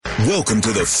Welcome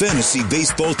to the Fantasy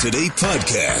Baseball Today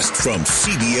podcast from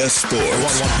CBS Sports.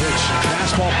 1-1 pitch.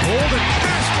 Fastball pulled and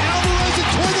passed. Alvarez it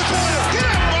toward the corner. Get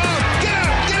up, Bob! Get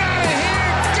up! Get out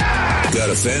of here!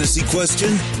 Got a fantasy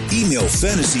question? Email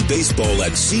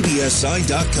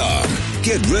fantasybaseball@cbsi.com.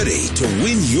 Get ready to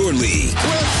win your league.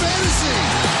 Where fantasy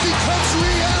becomes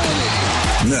reality.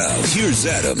 Now, here's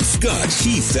Adam, Scott,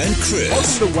 Heath, and Chris.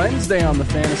 Welcome to Wednesday on the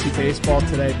Fantasy Baseball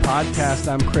Today podcast.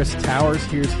 I'm Chris Towers.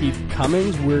 Here's Heath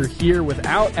Cummings. We're here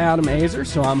without Adam Azer,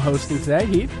 so I'm hosting today.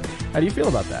 Heath, how do you feel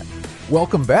about that?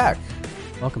 Welcome back.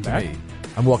 Welcome back. Hey,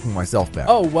 I'm welcoming myself back.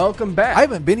 Oh, welcome back. I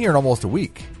haven't been here in almost a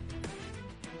week.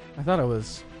 I thought it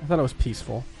was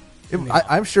peaceful.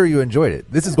 I'm sure you enjoyed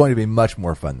it. This is going to be much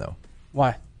more fun, though.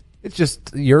 Why? It's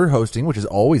just you're hosting, which is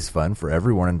always fun for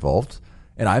everyone involved,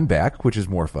 and I'm back, which is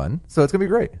more fun. So it's going to be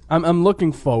great. I'm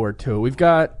looking forward to it. We've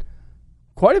got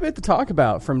quite a bit to talk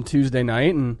about from Tuesday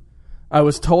night, and I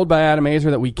was told by Adam Azer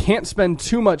that we can't spend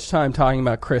too much time talking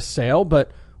about Chris Sale,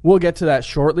 but we'll get to that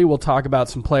shortly. We'll talk about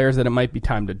some players that it might be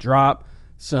time to drop,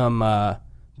 some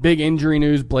big injury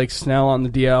news, Blake Snell on the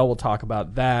DL. We'll talk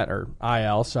about that, or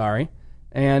IL, sorry.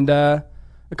 And a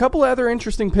couple other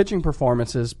interesting pitching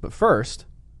performances. But first,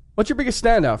 what's your biggest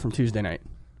standout from Tuesday night?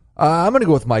 I'm going to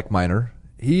go with Mike Minor.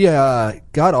 He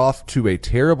got off to a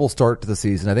terrible start to the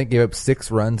season. I think gave up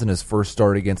 6 runs in his first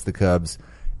start against the Cubs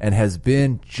and has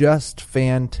been just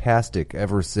fantastic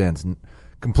ever since.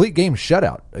 Complete game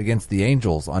shutout against the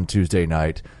Angels on Tuesday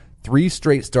night. 3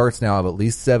 straight starts now of at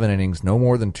least 7 innings, no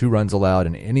more than 2 runs allowed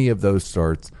in any of those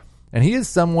starts. And he is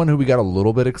someone who we got a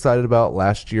little bit excited about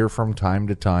last year from time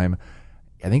to time.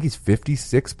 I think he's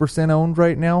 56% owned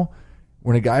right now.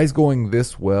 When a guy's going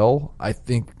this well, I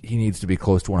think he needs to be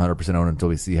close to 100% owned until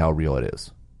we see how real it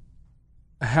is.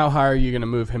 How high are you going to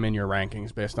move him in your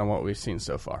rankings based on what we've seen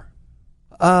so far?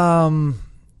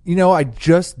 I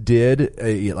just did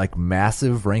a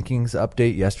massive rankings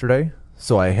update yesterday,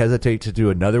 so I hesitate to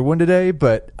do another one today.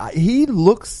 But he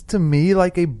looks to me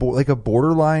like a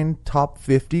borderline top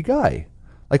 50 guy.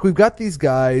 Like we've got these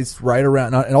guys right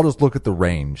around, and I'll just look at the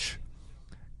range.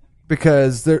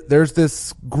 Because there's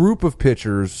this group of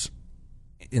pitchers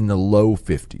in the low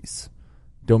 50s.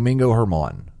 Domingo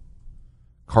Germán,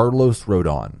 Carlos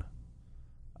Rodon,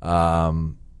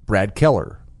 Brad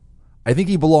Keller. I think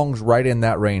he belongs right in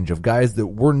that range of guys that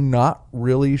we're not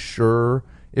really sure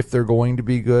if they're going to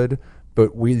be good,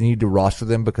 but we need to roster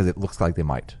them because it looks like they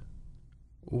might.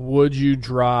 Would you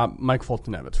drop Mike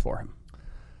Foltynewicz for him?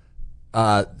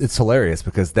 It's hilarious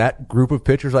because that group of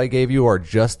pitchers I gave you are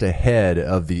just ahead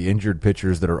of the injured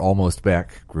pitchers that are almost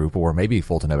back group, or maybe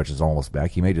Foltynewicz is almost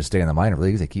back. He may just stay in the minor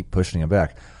leagues. They keep pushing him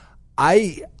back.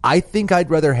 I think I'd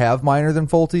rather have Minor than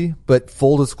Folty, but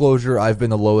full disclosure, I've been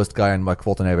the lowest guy on Mike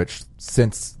Foltynewicz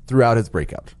since throughout his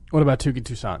breakout. What about Touki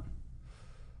Toussaint?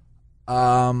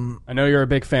 I know you're a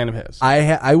big fan of his.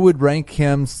 I would rank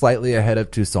him slightly ahead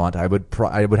of Toussaint. I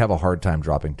would have a hard time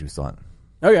dropping Toussaint.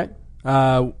 Okay.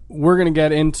 We're going to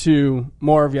get into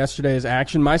more of yesterday's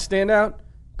action. My standout,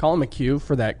 Colin McHugh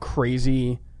for that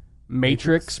crazy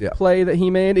Matrix play that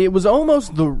he made. It was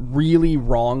almost the really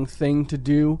wrong thing to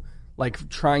do, like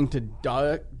trying to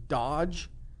dodge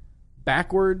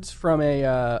backwards from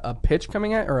a pitch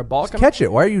coming at or a ball coming. Catch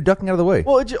it. Why are you ducking out of the way?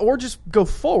 Well, or just go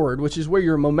forward, which is where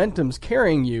your momentum's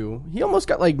carrying you. He almost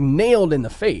got nailed in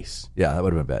the face. Yeah, that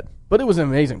would have been bad. But it was an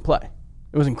amazing play.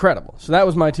 It was incredible. So that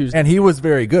was my Tuesday. And he was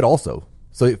very good also.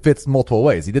 So it fits multiple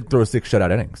ways. He did throw 6 shutout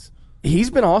innings. He's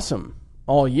been awesome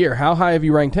all year. How high have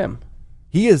you ranked him?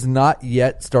 He is not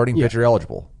yet starting pitcher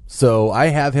eligible. So I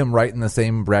have him right in the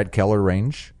same Brad Keller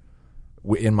range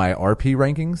in my RP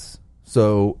rankings.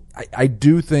 So I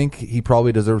do think he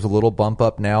probably deserves a little bump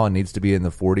up now and needs to be in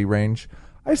the 40 range.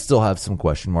 I still have some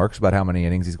question marks about how many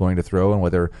innings he's going to throw and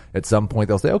whether at some point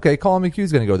they'll say, okay, Colin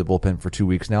McHugh's going to go to the bullpen for 2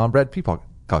 weeks now and Brad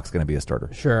Peacock's going to be a starter.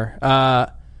 Sure.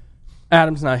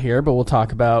 Adam's not here, but we'll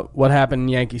talk about what happened in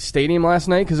Yankee Stadium last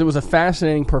night because it was a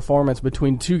fascinating performance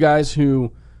between two guys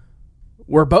who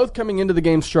were both coming into the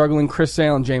game struggling, Chris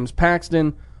Sale and James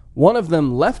Paxton. One of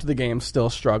them left the game still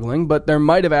struggling, but there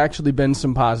might have actually been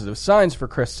some positive signs for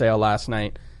Chris Sale last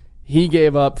night. He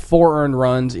gave up 4 earned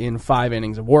runs in 5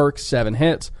 innings of work, 7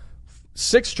 hits,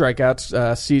 6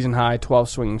 strikeouts, season high, 12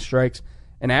 swinging strikes,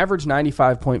 an average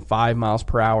 95.5 miles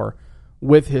per hour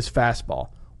with his fastball.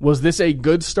 Was this a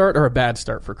good start or a bad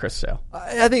start for Chris Sale?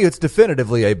 I think it's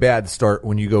definitively a bad start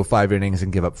when you go 5 innings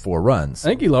and give up 4 runs. I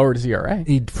think he lowered his ERA.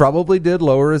 He probably did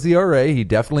lower his ERA. He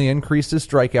definitely increased his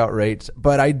strikeout rate.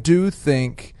 But I do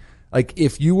think,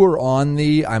 if you were on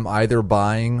the I'm either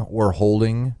buying or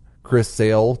holding Chris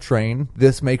Sale train,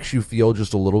 this makes you feel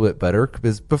just a little bit better.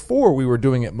 Because before we were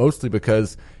doing it mostly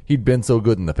because he'd been so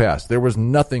good in the past. There was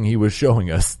nothing he was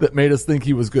showing us that made us think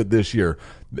he was good this year.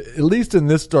 At least in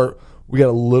this start, we got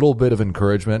a little bit of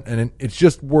encouragement, and it's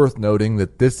just worth noting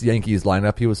that this Yankees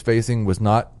lineup he was facing was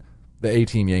not the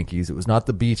A-team Yankees. It was not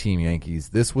the B-team Yankees.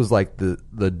 This was like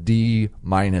the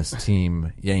D-minus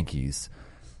team Yankees.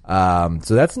 So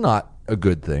that's not a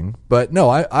good thing. But no,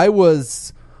 I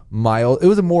was mild. It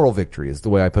was a moral victory is the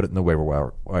way I put it in the waiver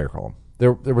wire column.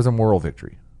 There was a moral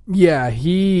victory. Yeah,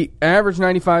 he averaged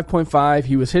 95.5.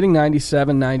 He was hitting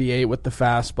 97, 98 with the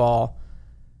fastball.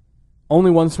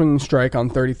 Only one swinging strike on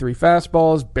 33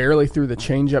 fastballs. Barely threw the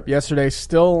changeup yesterday.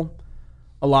 Still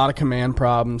a lot of command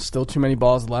problems. Still too many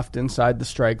balls left inside the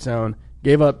strike zone.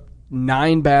 Gave up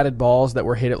 9 batted balls that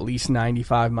were hit at least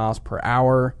 95 miles per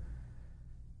hour.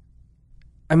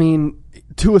 I mean,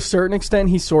 to a certain extent,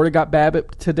 he sort of got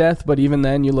BABIP to death, but even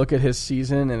then, you look at his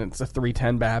season, and it's a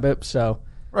 310 BABIP, so...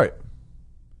 Right.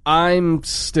 I'm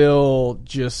still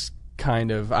just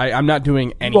kind of... I'm not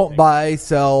doing anything. You won't buy,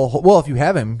 sell... Well, if you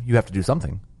have him, you have to do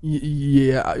something.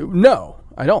 Yeah. No,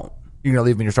 I don't. You're going to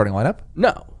leave him in your starting lineup?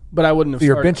 No, but I wouldn't have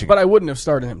You're started... benching But him. I wouldn't have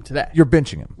started him today. You're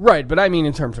benching him. Right, but I mean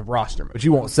in terms of roster mode. But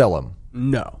you won't sell him.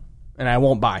 No, and I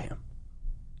won't buy him.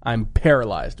 I'm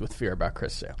paralyzed with fear about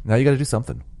Chris Sale. Now you got to do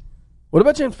something. What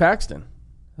about James Paxton?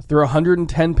 Threw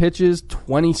 110 pitches,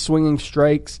 20 swinging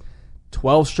strikes,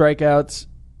 12 strikeouts,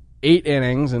 8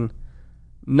 innings, and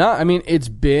it's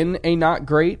been a not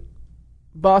great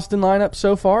Boston lineup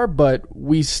so far, but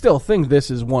we still think this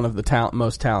is one of the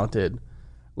most talented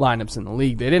lineups in the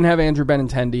league. They didn't have Andrew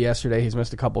Benintendi yesterday. He's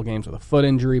missed a couple games with a foot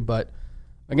injury, but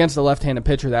against a left-handed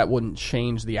pitcher, that wouldn't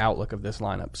change the outlook of this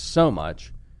lineup so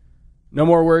much. No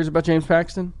more worries about James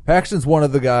Paxton? Paxton's one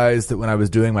of the guys that when I was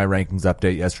doing my rankings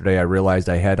update yesterday, I realized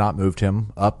I had not moved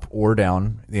him up or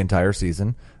down the entire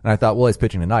season. And I thought, well, he's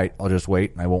pitching tonight. I'll just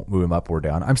wait, and I won't move him up or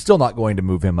down. I'm still not going to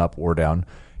move him up or down.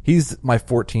 He's my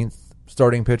 14th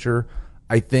starting pitcher.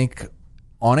 I think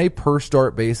on a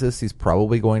per-start basis, he's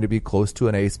probably going to be close to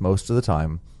an ace most of the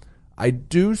time. I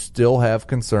do still have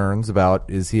concerns about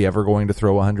is he ever going to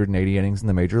throw 180 innings in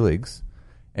the major leagues?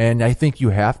 And I think you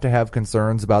have to have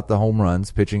concerns about the home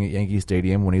runs pitching at Yankee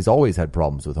Stadium when he's always had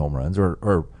problems with home runs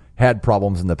or had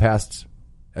problems in the past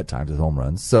at times with home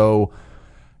runs. So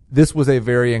this was a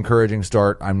very encouraging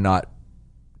start. I'm not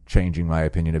changing my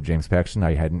opinion of James Paxton.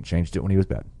 I hadn't changed it when he was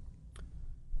bad.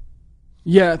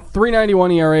 Yeah,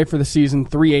 3.91 ERA for the season,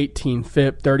 3.18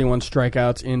 FIP, 31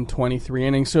 strikeouts in 23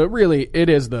 innings. So it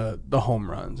is the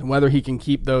home runs. And whether he can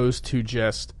keep those to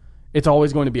just... It's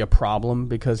always going to be a problem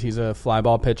because he's a fly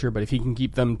ball pitcher, but if he can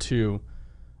keep them to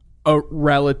a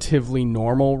relatively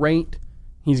normal rate,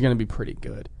 he's going to be pretty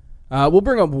good. We'll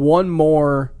bring up one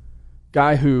more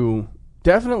guy who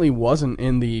definitely wasn't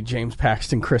in the James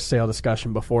Paxton, Chris Sale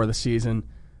discussion before the season,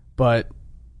 but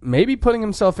maybe putting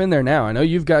himself in there now. I know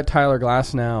you've got Tyler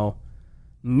Glasnow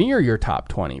near your top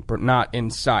 20, but not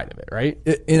inside of it, right?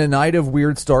 In a night of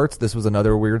weird starts, this was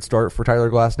another weird start for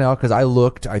Tyler Glasnow because I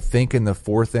looked, I think, in the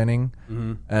 4th inning,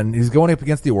 and he's going up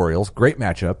against the Orioles. Great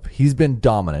matchup. He's been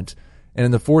dominant. And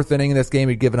in the 4th inning of this game,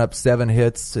 he'd given up 7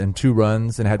 hits and 2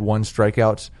 runs and had 1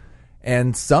 strikeout.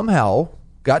 And somehow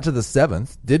got to the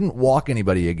 7th, didn't walk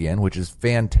anybody again, which is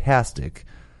fantastic.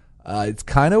 It's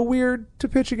kind of weird to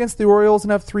pitch against the Orioles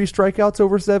and have 3 strikeouts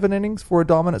over 7 innings for a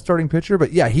dominant starting pitcher.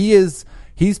 But yeah, he's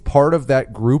part of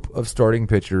that group of starting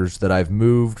pitchers that I've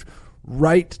moved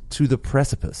right to the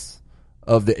precipice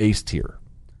of the ace tier.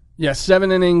 Yeah,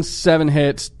 7 innings, 7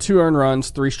 hits, 2 earned runs,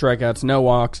 3 strikeouts, no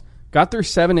walks. Got through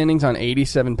 7 innings on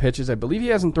 87 pitches. I believe he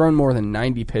hasn't thrown more than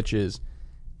 90 pitches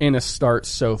in a start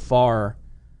so far.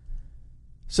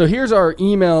 So here's our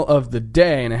email of the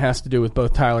day, and it has to do with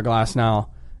both Tyler Glasnow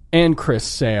and Chris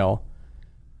Sale.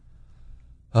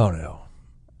 Oh,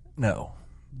 no.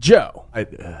 Joe.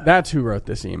 That's who wrote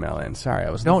this email in. Sorry, I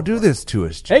was... Don't do this to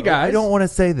us, Joe. Hey, guys. I don't want to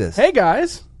say this. Hey,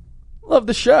 guys. Love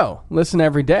the show. Listen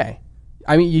every day.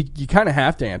 I mean, you kind of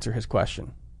have to answer his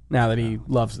question now that he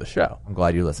loves the show. I'm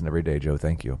glad you listen every day, Joe.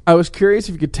 Thank you. I was curious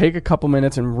if you could take a couple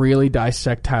minutes and really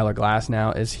dissect Tyler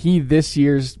Glasnow. Is he this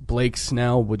year's Blake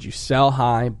Snell? Would you sell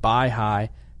high, buy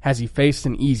high? Has he faced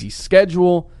an easy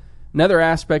schedule? Another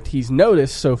aspect he's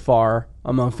noticed so far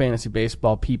among fantasy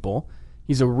baseball people,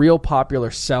 he's a real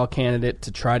popular sell candidate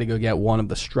to try to go get one of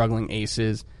the struggling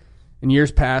aces. In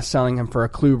years past, selling him for a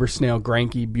Kluber, Snell,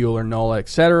 Greinke, Buehler, Nola,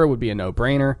 etc. would be a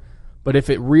no-brainer. But if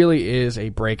it really is a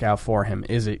breakout for him,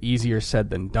 is it easier said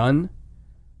than done?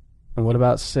 And what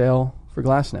about sale for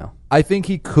Glasnow? I think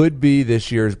he could be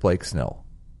this year's Blake Snell.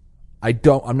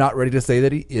 I'm not ready to say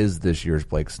that he is this year's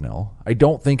Blake Snell. I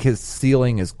don't think his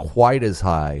ceiling is quite as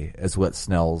high as what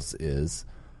Snell's is.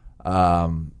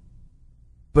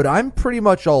 but I'm pretty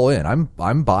much all in.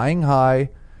 I'm buying high.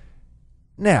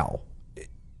 Now,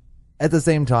 at the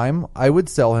same time, I would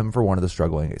sell him for one of the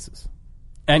struggling aces.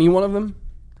 Any one of them?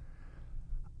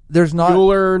 There's not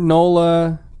Buehler,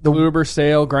 Nola, Kluber,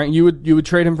 Sale, Greinke. You would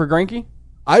trade him for Greinke?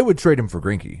 I would trade him for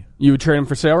Greinke. You would trade him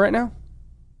for Sale right now?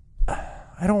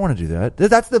 I don't want to do that.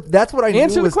 That's what I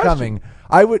Answer knew the was question. coming.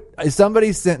 I would. If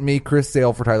somebody sent me Chris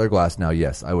Sale for Tyler Glasnow,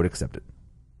 yes, I would accept it.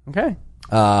 Okay.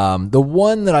 The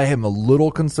one that I am a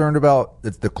little concerned about,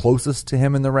 that's the closest to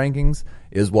him in the rankings,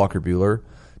 is Walker Buehler.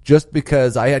 Just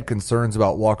because I had concerns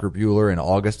about Walker Buehler in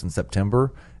August and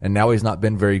September, and now he's not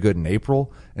been very good in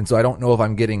April. And so I don't know if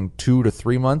I'm getting 2 to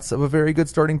 3 months of a very good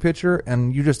starting pitcher.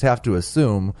 And you just have to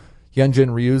assume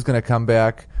Hyunjin Ryu is going to come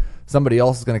back. Somebody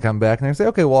else is going to come back. And they're going to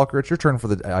say, okay, Walker, it's your turn for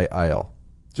the IL.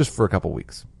 Just for a couple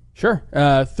weeks. Sure.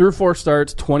 Through 4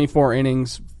 starts, 24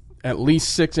 innings, at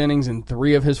least 6 innings in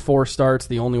 3 of his 4 starts.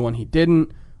 The only one he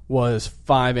didn't was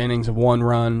 5 innings of 1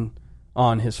 run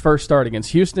on his first start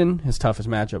against Houston, his toughest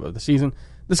matchup of the season.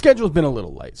 The schedule's been a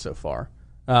little light so far.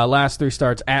 Last 3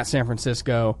 starts at San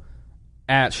Francisco,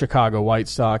 at Chicago White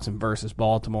Sox, and versus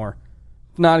Baltimore.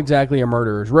 Not exactly a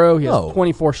murderer's row. He has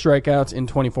 24 strikeouts in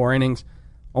 24 innings,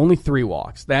 only 3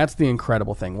 walks. That's the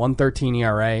incredible thing. 1.13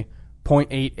 ERA,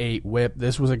 0.88 WHIP.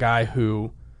 This was a guy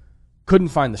who couldn't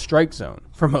find the strike zone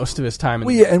for most of his time.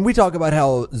 And we talk about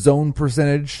how zone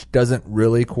percentage doesn't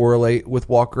really correlate with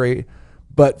walk rate.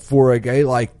 But for a guy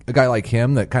like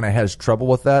him that kind of has trouble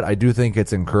with that, I do think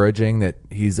it's encouraging that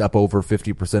he's up over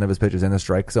 50% of his pitches in the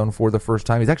strike zone for the first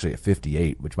time. He's actually at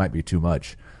 58, which might be too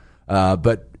much.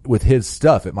 But with his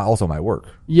stuff, it also might work.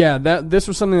 Yeah, this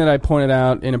was something that I pointed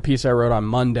out in a piece I wrote on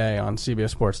Monday on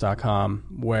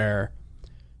CBSSports.com, where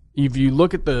if you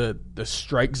look at the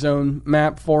strike zone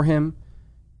map for him,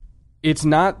 it's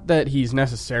not that he's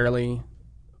necessarily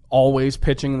always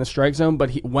pitching in the strike zone,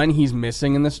 but when he's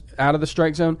missing out of the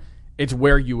strike zone, it's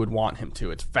where you would want him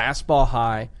to. It's fastball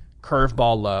high,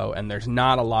 curveball low, and there's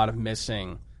not a lot of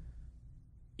missing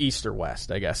east or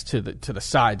west, I guess, to the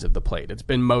sides of the plate. It's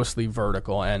been mostly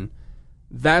vertical, and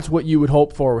that's what you would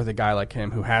hope for with a guy like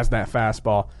him who has that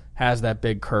fastball, has that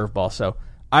big curveball. So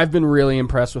I've been really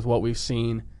impressed with what we've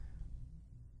seen.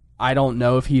 I don't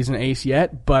know if he's an ace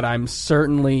yet, but I'm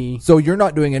certainly... So you're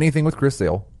not doing anything with Chris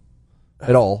Sale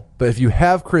at all, but if you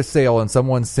have Chris Sale and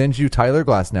someone sends you Tyler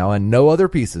Glasnow and no other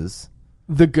pieces...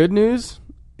 The good news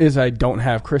is I don't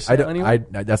have Chris Sale anymore.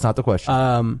 That's not the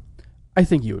question. I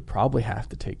think you would probably have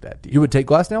to take that deal. You would take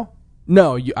Glasnow?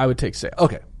 No, I would take Sale.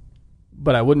 Okay.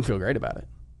 But I wouldn't feel great about it.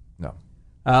 No.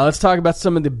 Let's talk about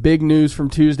some of the big news from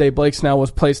Tuesday. Blake Snell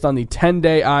was placed on the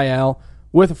 10-day IL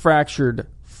with a fractured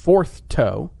 4th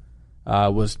toe.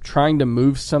 Was trying to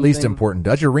move something. Least important.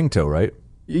 That's your ring toe, right?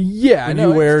 Yeah, when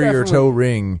you wear your toe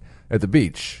ring at the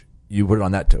beach, you put it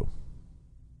on that toe.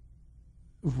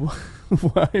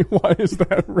 Why is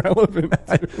that relevant?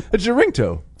 It's your ring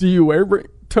toe. Do you wear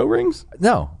toe rings?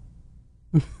 No.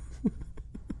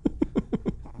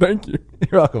 Thank you.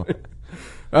 You're welcome.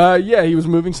 Yeah, he was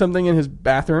moving something in his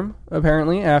bathroom,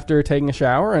 apparently, after taking a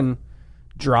shower and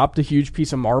dropped a huge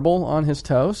piece of marble on his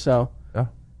toe. So,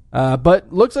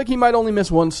 but looks like he might only miss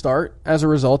 1 start as a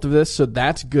result of this, so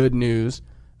that's good news.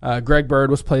 Greg Bird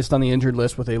was placed on the injured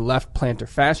list with a left plantar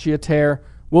fascia tear.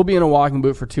 Will be in a walking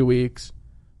boot for 2 weeks.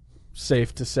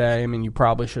 Safe to say. I mean, you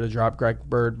probably should have dropped Greg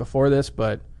Bird before this,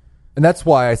 but... And that's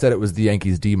why I said it was the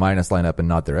Yankees D- lineup and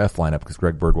not their F lineup, because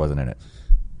Greg Bird wasn't in it.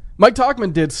 Mike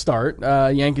Tauchman did start.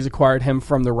 Yankees acquired him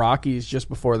from the Rockies just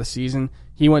before the season.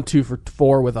 He went 2 for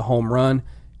 4 with a home run.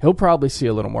 He'll probably see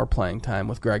a little more playing time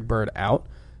with Greg Bird out.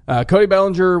 Cody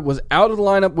Bellinger was out of the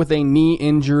lineup with a knee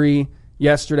injury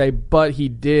yesterday, but he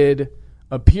did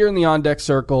appear in the on-deck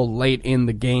circle late in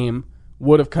the game.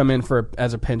 Would have come in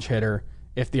as a pinch hitter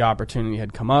if the opportunity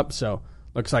had come up, so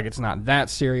looks like it's not that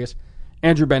serious.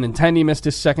 Andrew Benintendi missed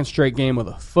his 2nd straight game with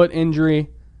a foot injury.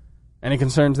 Any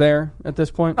concerns there at this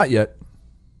point? Not yet.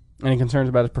 Any concerns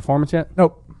about his performance yet?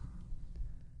 Nope.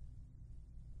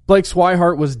 Blake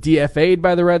Swihart was DFA'd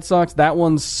by the Red Sox. That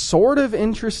one's sort of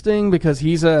interesting because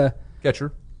he's a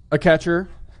catcher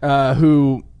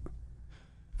who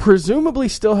presumably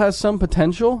still has some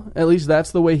potential. At least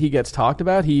that's the way he gets talked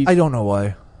about. I don't know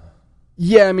why.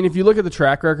 Yeah, I mean, if you look at the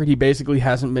track record, he basically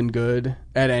hasn't been good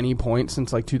at any point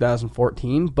since like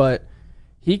 2014, but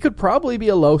he could probably be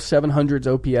a low 700s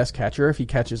OPS catcher if he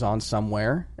catches on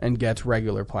somewhere and gets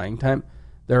regular playing time.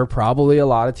 There are probably a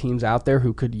lot of teams out there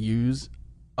who could use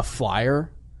a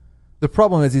flyer. The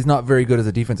problem is he's not very good as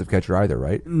a defensive catcher either,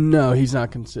 right? No, he's not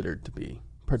considered to be.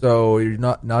 So you're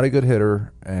not a good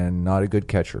hitter and not a good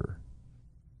catcher.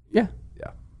 Yeah.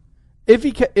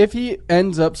 If he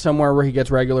ends up somewhere where he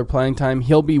gets regular playing time,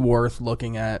 he'll be worth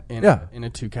looking at in a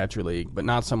two-catcher league, but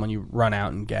not someone you run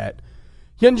out and get.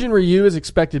 Hyunjin Ryu is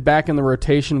expected back in the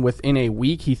rotation within a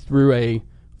week. He threw a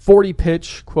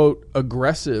 40-pitch, quote,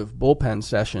 aggressive bullpen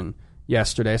session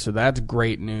yesterday, so that's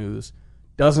great news.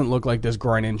 Doesn't look like this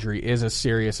groin injury is as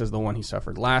serious as the one he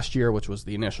suffered last year, which was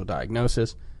the initial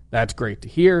diagnosis. That's great to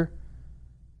hear.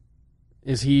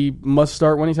 Is he must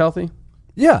start when he's healthy?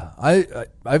 Yeah,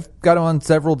 I've got him on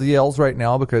several DLs right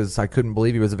now because I couldn't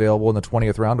believe he was available in the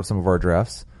 20th round of some of our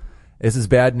drafts. This is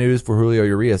bad news for Julio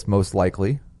Urias, most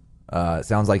likely. It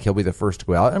sounds like he'll be the first to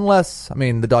go out, unless,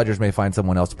 the Dodgers may find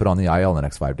someone else to put on the IL in the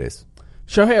next 5 days.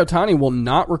 Shohei Ohtani will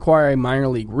not require a minor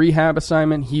league rehab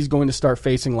assignment. He's going to start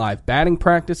facing live batting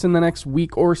practice in the next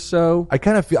week or so. I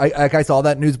kind of feel I saw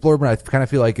that news blurb, and I kind of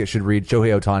feel like it should read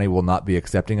Shohei Ohtani will not be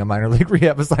accepting a minor league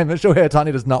rehab assignment. Shohei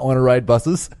Ohtani does not want to ride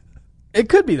buses. It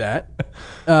could be that.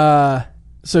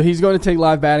 So he's going to take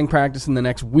live batting practice in the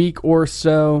next week or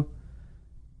so.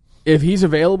 If he's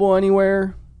available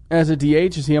anywhere as a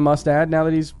DH, is he a must-add now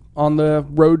that he's on the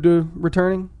road to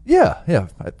returning? Yeah,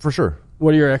 for sure.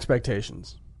 What are your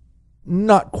expectations?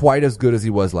 Not quite as good as he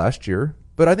was last year,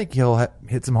 but I think he'll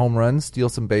hit some home runs, steal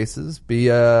some bases, be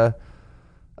a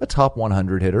top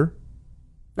 100 hitter.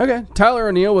 Okay. Tyler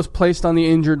O'Neill was placed on the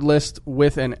injured list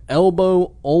with an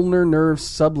elbow ulnar nerve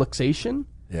subluxation.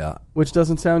 Yeah. Which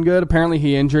doesn't sound good. Apparently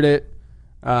he injured it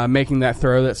making that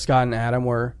throw that Scott and Adam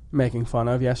were making fun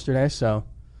of yesterday. So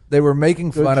they were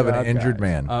making fun of an job, injured guys.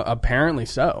 man. Apparently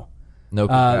so. No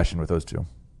compassion with those two.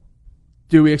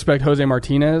 Do we expect Jose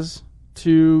Martinez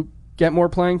to get more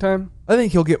playing time? I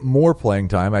think he'll get more playing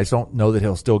time. I just don't know that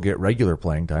he'll still get regular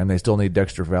playing time. They still need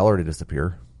Dexter Fowler to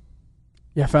disappear.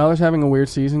 Yeah, Fowler's having a weird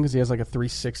season because he has like a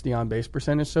 360 on base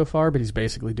percentage so far, but he's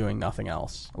basically doing nothing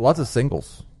else. Lots of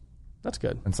singles. That's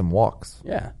good. And some walks.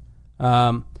 Yeah.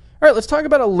 All right, let's talk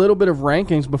about a little bit of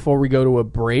rankings before we go to a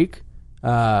break. We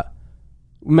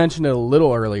mentioned it a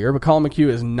little earlier, but Colin McHugh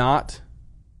is not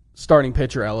starting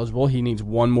pitcher eligible. He needs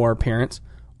one more appearance.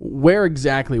 Where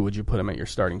exactly would you put him at your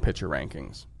starting pitcher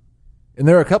rankings? And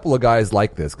there are a couple of guys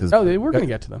like this. We're going to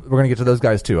get to them. We're going to get to those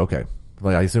guys too. Okay.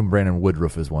 Like, I assume Brandon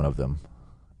Woodruff is one of them.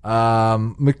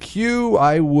 McHugh,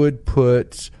 I would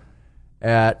put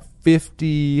at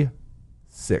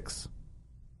 56.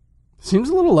 Seems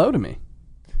a little low to me.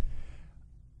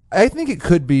 I think it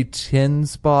could be 10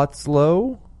 spots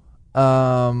low.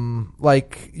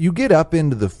 Like, you get up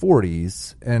into the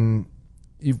 40s, and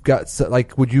you've got,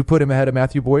 would you put him ahead of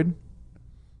Matthew Boyd?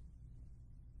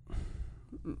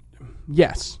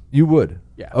 Yes. You would?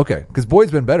 Yeah. Okay, because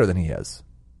Boyd's been better than he has.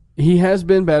 He has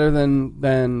been better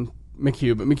than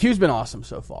McHugh, but McHugh's been awesome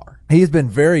so far. He's been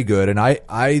very good, and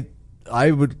I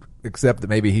would accept that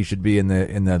maybe he should be in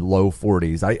the low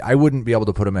 40s. I wouldn't be able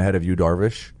to put him ahead of Yu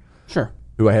Darvish. Sure.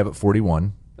 Who I have at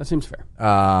 41. That seems fair.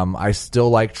 I still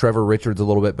like Trevor Richards a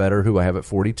little bit better, who I have at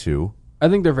 42. I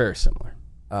think they're very similar.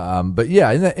 But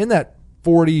yeah, in that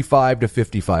 45 to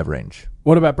 55 range.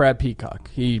 What about Brad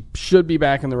Peacock? He should be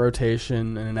back in the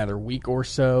rotation in another week or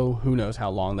so. Who knows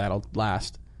how long that'll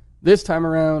last. This time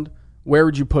around, where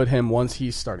would you put him once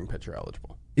he's starting pitcher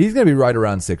eligible? He's going to be right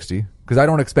around 60 because I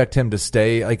don't expect him to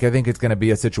stay. I think it's going to be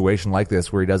a situation like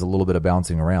this where he does a little bit of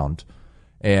bouncing around.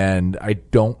 And I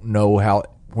don't know how,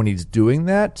 when he's doing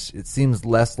that, it seems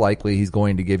less likely he's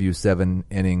going to give you 7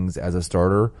 innings as a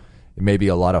starter. It may be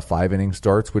a lot of 5-inning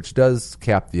starts, which does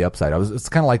cap the upside. It's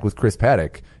kind of like with Chris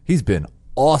Paddock. He's been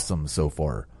awesome so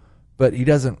far, but he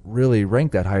doesn't really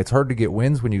rank that high. It's hard to get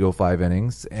wins when you go 5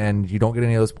 innings, and you don't get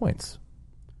any of those points.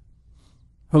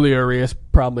 Julio Urias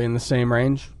probably in the same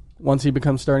range once he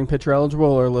becomes starting pitcher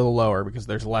eligible, or a little lower because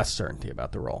there's less certainty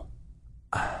about the role.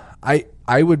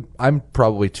 I'm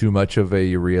probably too much of a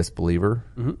Urias believer,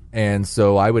 and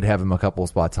so I would have him a couple of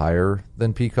spots higher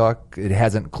than Peacock. It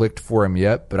hasn't clicked for him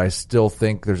yet, but I still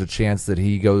think there's a chance that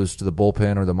he goes to the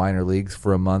bullpen or the minor leagues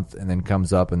for a month and then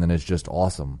comes up and then is just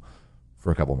awesome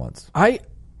for a couple months.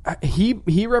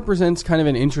 He represents kind of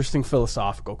an interesting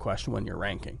philosophical question when you're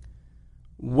ranking.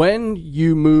 When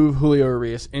you move Julio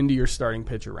Urias into your starting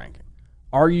pitcher ranking,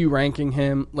 are you ranking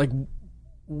him like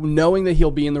knowing that he'll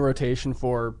be in the rotation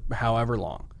for however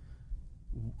long?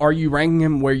 Are you ranking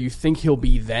him where you think he'll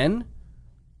be then,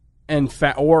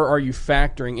 or are you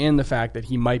factoring in the fact that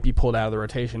he might be pulled out of the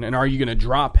rotation, and are you going to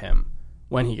drop him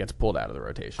when he gets pulled out of the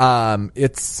rotation?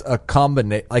 It's a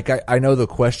combination. Like I know the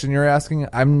question you're asking.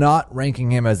 I'm not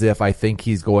ranking him as if I think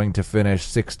he's going to finish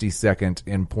 62nd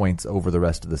in points over the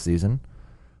rest of the season.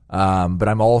 But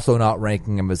I'm also not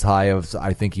ranking him as high as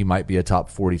I think he might be a top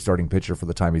 40 starting pitcher for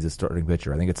the time he's a starting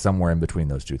pitcher. I think it's somewhere in between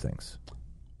those two things.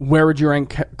 Where would you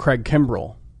rank Craig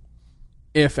Kimbrell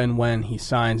if and when he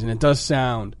signs. And it does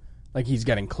sound like he's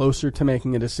getting closer to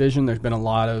making a decision. There's been a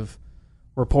lot of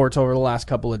reports over the last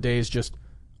couple of days just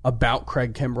about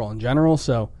Craig Kimbrell in general.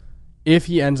 So if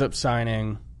he ends up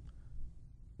signing,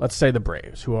 let's say the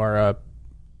Braves, who are a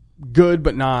good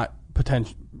but not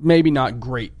maybe not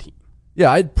great team.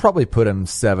 Yeah, I'd probably put him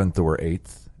 7th or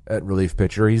 8th at relief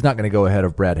pitcher. He's not going to go ahead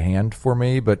of Brad Hand for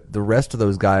me, but the rest of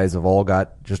those guys have all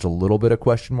got just a little bit of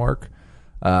question mark.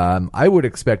 I would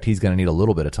expect he's going to need a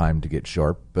little bit of time to get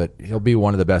sharp, but he'll be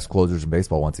one of the best closers in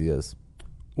baseball once he is.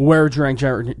 Where would you rank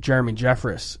Jeremy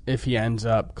Jeffress if he ends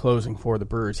up closing for the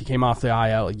Brewers? He came off the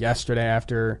IL yesterday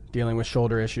after dealing with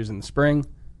shoulder issues in the spring.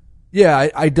 Yeah,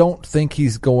 I don't think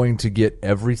he's going to get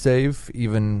every save,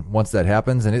 even once that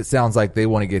happens. And it sounds like they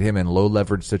want to get him in low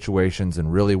leverage situations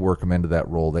and really work him into that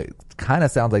role. It kind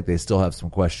of sounds like they still have some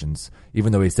questions,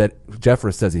 even though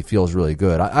Jeffress says he feels really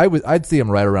good. I'd see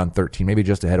him right around 13, maybe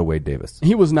just ahead of Wade Davis.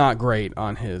 He was not great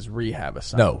on his rehab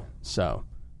assignment. No. So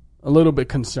a little bit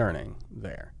concerning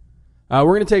there. We're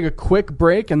going to take a quick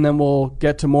break, and then we'll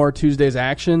get to more Tuesday's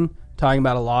action, talking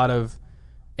about a lot of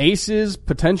aces,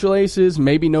 potential aces,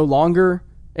 maybe no longer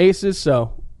aces.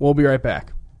 So we'll be right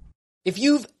back. If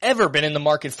you've ever been in the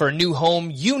market for a new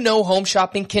home, you know home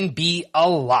shopping can be a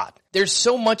lot. There's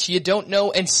so much you don't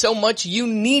know and so much you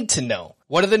need to know.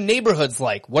 What are the neighborhoods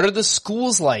like? What are the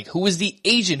schools like? Who is the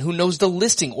agent who knows the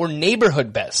listing or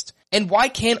neighborhood best? And why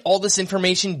can't all this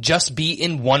information just be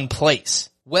in one place?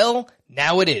 Well,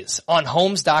 now it is on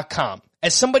Homes.com.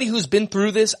 As somebody who's been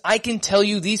through this, I can tell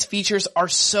you these features are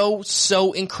so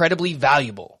incredibly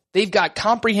valuable. They've got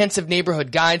comprehensive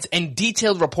neighborhood guides and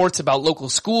detailed reports about local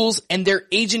schools, and their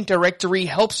agent directory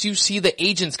helps you see the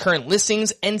agent's current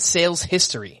listings and sales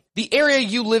history. The area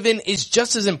you live in is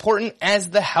just as important as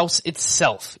the house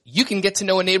itself. You can get to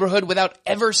know a neighborhood without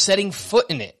ever setting foot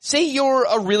in it. Say you're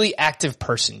a really active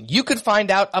person. You could find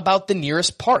out about the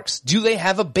nearest parks. Do they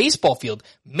have a baseball field?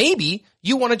 Maybe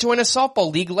you want to join a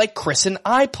softball league like Chris and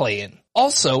I play in.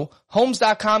 Also,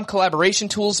 Homes.com collaboration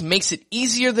tools makes it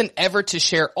easier than ever to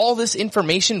share all this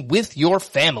information with your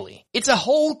family. It's a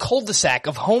whole cul-de-sac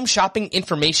of home shopping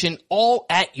information all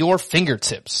at your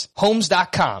fingertips.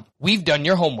 Homes.com. We've done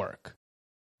your homework.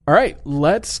 All right,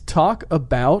 let's talk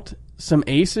about some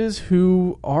aces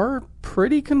who are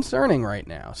pretty concerning right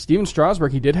now. Steven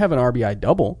Strasburg, he did have an RBI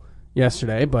double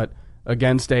yesterday, but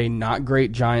against a not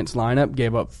great Giants lineup,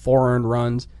 gave up 4 earned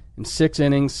runs in 6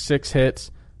 innings, 6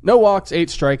 hits. No walks, 8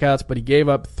 strikeouts, but he gave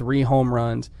up 3 home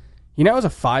runs. He now has a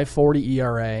 5.40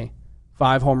 ERA,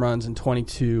 5 home runs in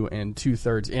 22 and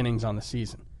 2/3 innings on the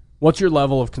season. What's your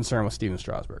level of concern with Steven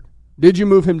Strasburg? Did you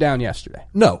move him down yesterday?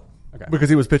 No, Okay. Because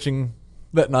he was pitching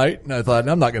that night, and I thought,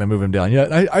 I'm not going to move him down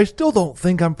yet. I still don't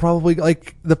think I'm probably,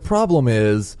 the problem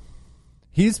is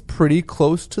he's pretty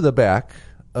close to the back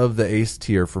of the ace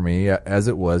tier for me, as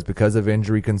it was, because of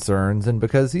injury concerns and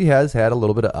because he has had a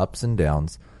little bit of ups and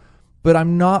downs. But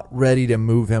I'm not ready to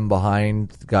move him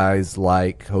behind guys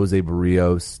like Jose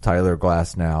Barrios, Tyler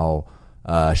Glasnow,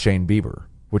 Shane Bieber,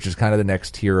 which is kind of the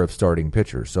next tier of starting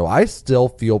pitchers. So I still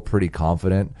feel pretty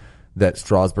confident that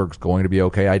Strasburg's going to be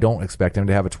okay. I don't expect him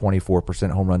to have a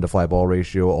 24% home run to fly ball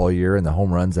ratio all year, and the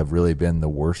home runs have really been the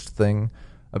worst thing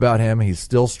about him. He's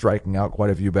still striking out quite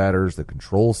a few batters. The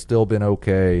control's still been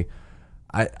okay.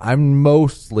 I'm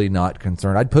mostly not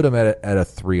concerned. I'd put him at a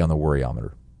 3 on the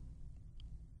worryometer.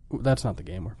 That's not the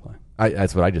game we're playing.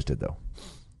 That's what I just did, though.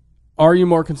 Are you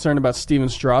more concerned about Steven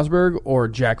Strasburg or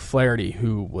Jack Flaherty,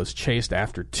 who was chased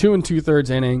after 2 2/3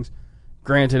 innings?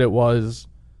 Granted, it was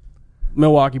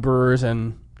Milwaukee Brewers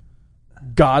and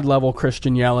God-level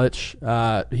Christian Yelich.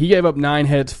 He gave up 9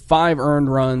 hits, 5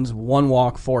 earned runs, 1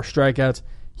 walk, 4 strikeouts.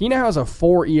 He now has a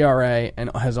 4 ERA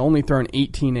and has only thrown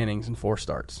 18 innings in 4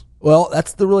 starts. Well,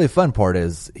 that's the really fun part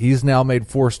is he's now made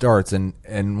 4 starts,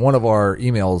 and one of our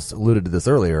emails alluded to this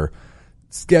earlier.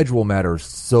 Schedule matters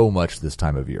so much this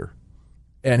time of year.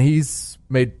 And he's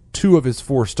made 2 of his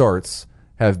 4 starts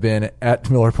have been at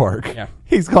Miller Park. Yeah.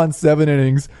 He's gone 7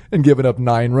 innings and given up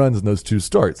 9 runs in those 2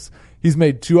 starts. He's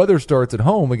made 2 other starts at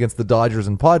home against the Dodgers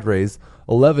and Padres,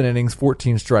 11 innings,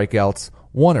 14 strikeouts,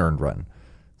 1 earned run.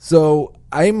 So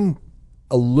I'm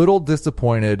a little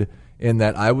disappointed in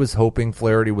that I was hoping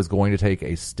Flaherty was going to take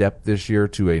a step this year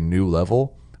to a new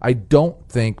level. I don't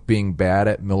think being bad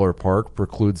at Miller Park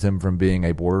precludes him from being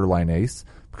a borderline ace,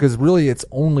 because really it's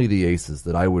only the aces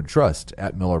that I would trust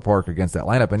at Miller Park against that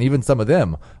lineup, and even some of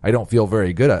them I don't feel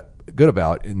very good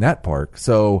about in that park.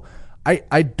 So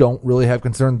I don't really have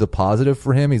concern. The positive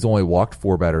for him, he's only walked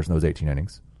 4 batters in those 18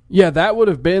 innings. Yeah, that would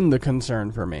have been the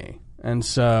concern for me. And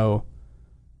so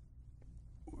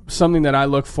something that I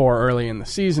look for early in the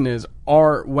season is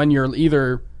when you're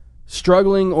either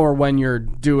struggling or when you're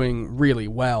doing really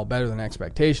well, better than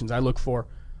expectations, I look for,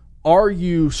 are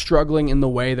you struggling in the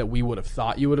way that we would have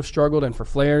thought you would have struggled? And for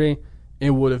Flaherty, it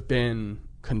would have been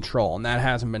control, and that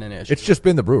hasn't been an issue. It's just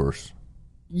been the Brewers.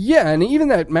 Yeah, and even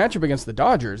that matchup against the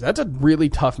Dodgers, that's a really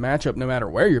tough matchup no matter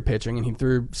where you're pitching, and he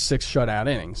threw 6 shutout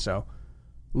innings. So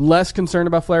less concerned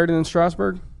about Flaherty than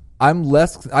Strasburg? I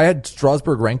had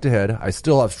Strasburg ranked ahead. I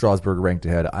still have Strasburg ranked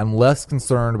ahead. I'm less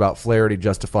concerned about Flaherty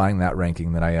justifying that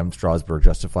ranking than I am Strasburg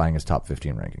justifying his top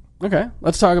 15 ranking. Okay,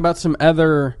 let's talk about some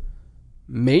other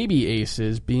maybe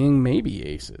aces being maybe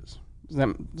aces. Is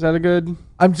that a good...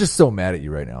 I'm just so mad at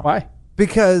you right now. Why?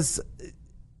 Because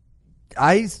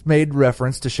I made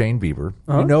reference to Shane Bieber.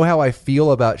 You know how I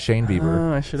feel about Shane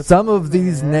Bieber. Some of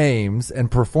these names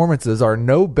and performances are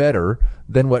no better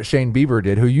than what Shane Bieber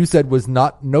did, who you said was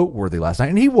not noteworthy last night.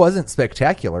 And he wasn't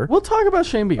spectacular. We'll talk about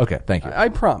Shane Bieber. Okay, thank you. I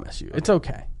promise you. It's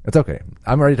okay. It's okay.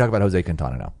 I'm ready to talk about Jose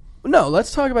Quintana now. No,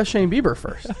 let's talk about Shane Bieber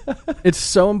first. It's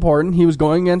so important. He was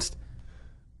going against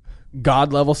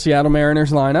God-level Seattle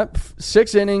Mariners lineup.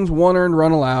 6 innings, 1 earned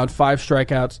run allowed, 5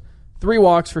 strikeouts, 3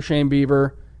 walks for Shane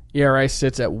Bieber. ERA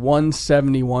sits at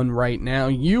 171 right now.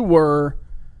 You were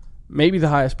maybe the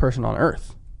highest person on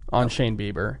earth on Shane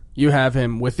Bieber. You have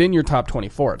him within your top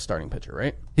 24 at starting pitcher,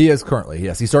 right? He is currently,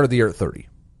 yes. He started the year at 30.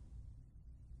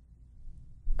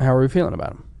 How are we feeling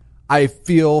about him? I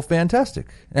feel fantastic.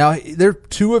 Now, there are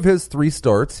 2 of his 3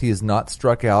 starts. He has not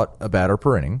struck out a batter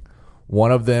per inning.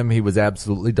 One of them, he was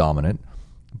absolutely dominant.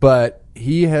 But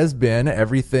he has been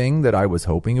everything that I was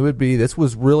hoping it would be. This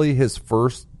was really his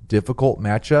first difficult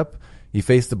matchup. He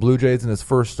faced the Blue Jays in his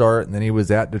first start, and then he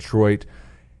was at Detroit.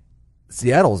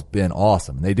 Seattle's been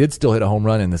awesome. They did still hit a home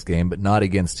run in this game, but not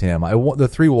against him. The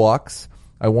 3 walks,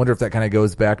 I wonder if that kind of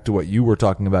goes back to what you were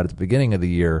talking about at the beginning of the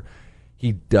year.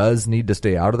 He does need to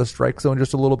stay out of the strike zone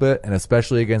just a little bit, and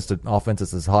especially against an offense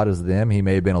that's as hot as them, he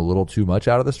may have been a little too much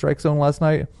out of the strike zone last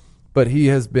night. But he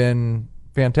has been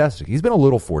fantastic. He's been a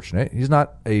little fortunate. He's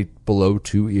not a below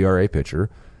 2 ERA pitcher,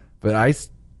 but I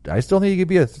still think he could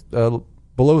be a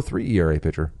below 3 ERA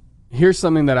pitcher. Here's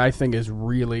something that I think is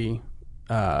really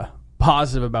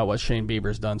positive about what Shane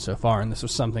Bieber's done so far, and this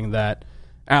was something that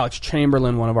Alex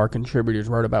Chamberlain, one of our contributors,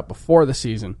 wrote about before the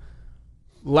season.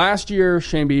 Last year,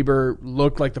 Shane Bieber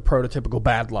looked like the prototypical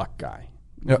bad luck guy.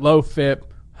 Yep. Low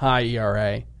FIP, high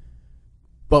ERA.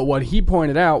 But what he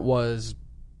pointed out was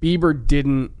Bieber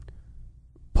didn't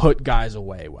put guys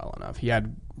away well enough. He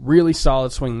had really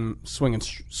solid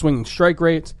swinging strike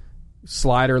rates.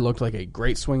 Slider looked like a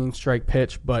great swinging strike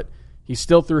pitch, but he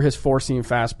still threw his four-seam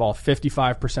fastball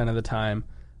 55% of the time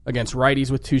against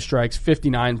righties with 2 strikes,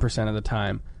 59% of the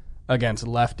time against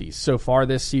lefties. So far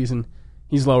this season,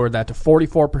 he's lowered that to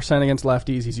 44% against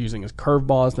lefties. He's using his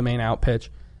curveball as the main out pitch,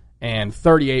 and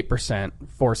 38%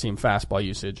 four-seam fastball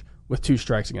usage with 2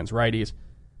 strikes against righties.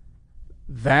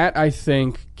 That, I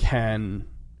think, can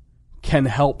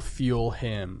help fuel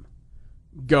him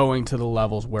going to the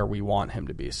levels where we want him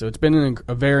to be. So it's been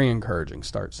a very encouraging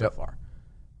start so far.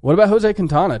 What about Jose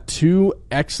Quintana? 2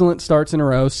 excellent starts in a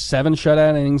row, 7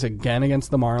 shutout innings again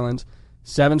against the Marlins,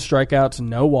 7 strikeouts,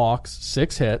 no walks,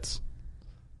 6 hits.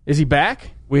 Is he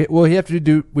back? We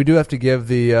do have to give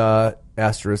the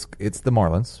asterisk. It's the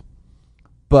Marlins,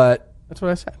 but that's what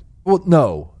I said. Well,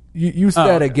 no, you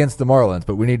said against the Marlins,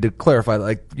 but we need to clarify.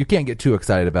 Like, you can't get too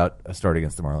excited about a start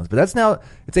against the Marlins. But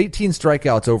it's 18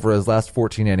 strikeouts over his last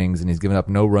 14 innings, and he's given up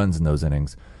no runs in those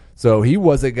innings. So he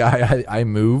was a guy I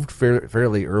moved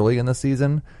fairly early in the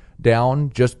season down,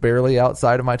 just barely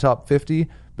outside of my top 50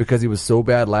 because he was so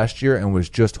bad last year and was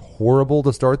just horrible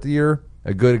to start the year.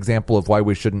 A good example of why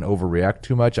we shouldn't overreact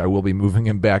too much. I will be moving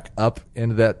him back up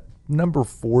into that number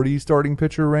 40 starting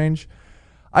pitcher range.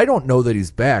 I don't know that he's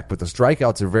back, but the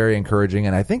strikeouts are very encouraging.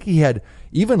 And I think he had,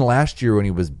 even last year when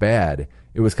he was bad,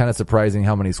 it was kind of surprising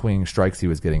how many swinging strikes he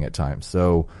was getting at times.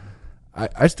 So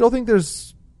I still think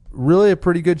there's really a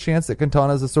pretty good chance that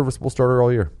Quintana is a serviceable starter all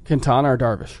year. Quintana or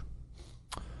Darvish?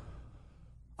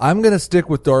 I'm going to stick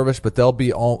with Darvish, but they'll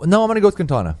be all... No, I'm going to go with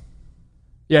Quintana.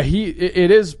 Yeah, it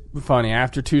is funny.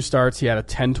 After 2 starts, he had a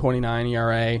 10.29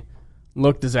 ERA,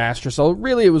 looked disastrous. So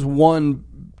really, it was one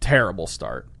terrible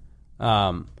start.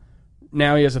 Now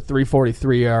he has a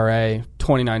 3.43 ERA,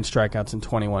 29 strikeouts in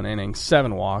 21 innings,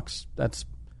 7 walks. That's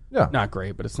not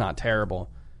great, but it's not terrible.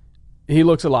 He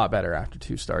looks a lot better after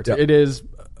 2 starts. Yep. It is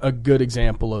a good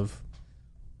example of...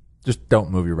 Just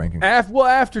don't move your ranking.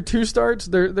 After 2 starts,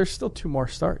 there's still 2 more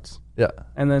starts. Yeah.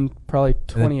 And then probably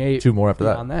 28 2 more after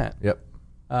that. On that. Yep.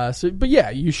 But yeah,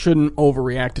 you shouldn't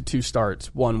overreact to 2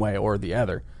 starts one way or the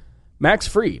other. Max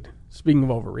Fried, speaking of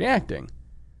overreacting,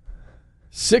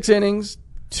 6 innings,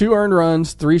 2 earned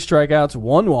runs, 3 strikeouts,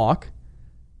 1 walk.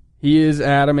 He is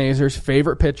Adam Azer's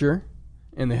favorite pitcher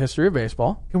in the history of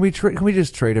baseball. Can we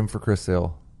just trade him for Chris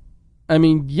Sale? I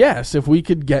mean, yes, if we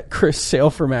could get Chris Sale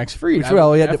for Max Fried.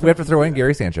 Well, we have to throw in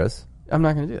Gary Sanchez. I'm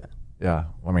not going to do that. Yeah,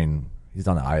 I mean, he's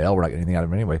on the IL. We're not getting anything out of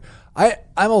him anyway.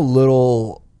 I'm a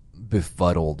little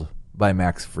befuddled by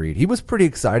Max Fried. He was pretty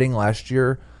exciting last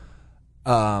year,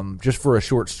 just for a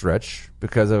short stretch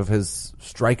because of his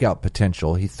strikeout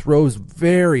potential. He throws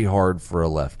very hard for a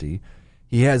lefty.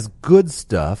 He has good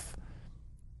stuff.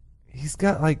 He's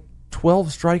got like 12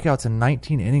 strikeouts in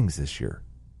 19 innings this year.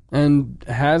 And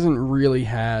hasn't really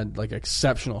had like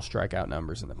exceptional strikeout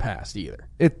numbers in the past either.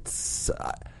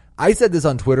 I said this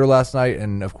on Twitter last night,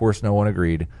 and of course no one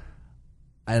agreed.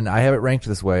 And I have it ranked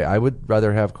this way. I would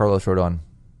rather have Carlos Rodon.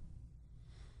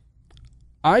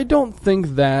 I don't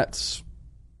think that's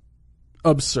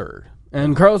absurd.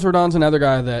 And Carlos Rodon's another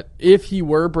guy that if he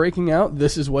were breaking out,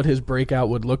 this is what his breakout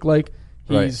would look like.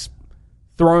 He's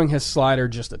throwing his slider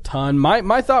just a ton.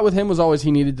 My thought with him was always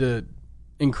he needed to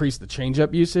increase the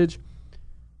changeup usage.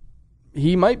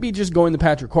 He might be just going the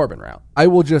Patrick Corbin route. I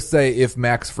will just say if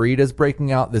Max Fried is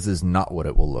breaking out, this is not what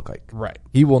it will look like. Right.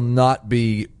 He will not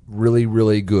be really,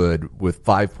 really good with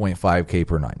 5.5 K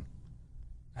per 9.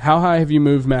 How high have you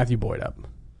moved Matthew Boyd up?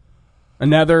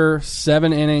 Another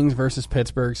 7 innings versus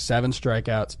Pittsburgh, 7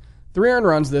 strikeouts, 3 earned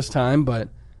runs this time, but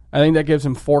I think that gives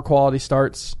him 4 quality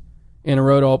starts in a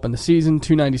row to open the season,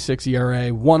 2.96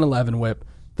 ERA, 1.11 WHIP,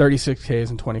 36 Ks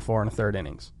and 24 and a third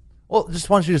innings. Well,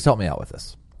 why don't you just help me out with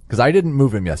this? Because I didn't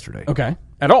move him yesterday. Okay.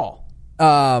 At all?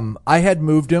 I had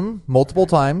moved him multiple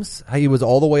times. He was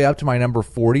all the way up to my number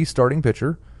 40 starting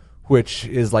pitcher, which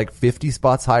is like 50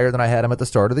 spots higher than I had him at the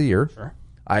start of the year. Sure.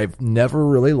 I've never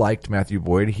really liked Matthew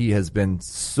Boyd. He has been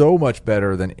so much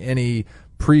better than any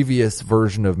previous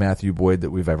version of Matthew Boyd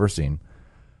that we've ever seen.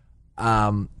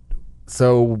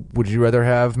 So would you rather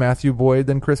have Matthew Boyd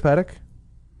than Chris Paddock?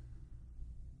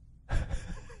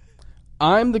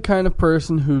 I'm the kind of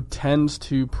person who tends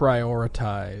to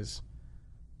prioritize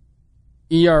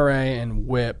ERA and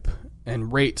WHIP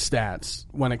and rate stats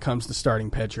when it comes to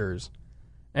starting pitchers.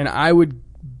 And I would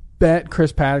bet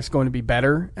Chris Paddock's going to be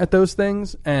better at those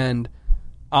things, and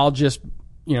I'll just,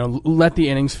 let the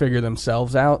innings figure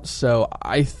themselves out. So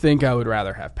I think I would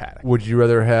rather have Paddock. Would you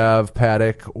rather have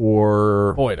Paddock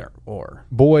or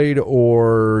Boyd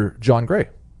or John Gray,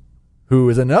 who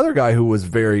is another guy who was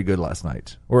very good last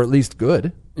night, or at least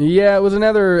good? Yeah, it was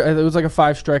like a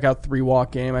 5 strikeout, 3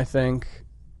 walk game, I think.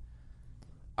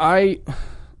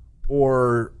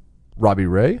 Or Robbie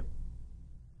Ray?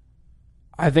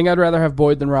 I think I'd rather have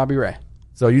Boyd than Robbie Ray.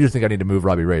 So you just think I need to move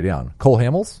Robbie Ray down? Cole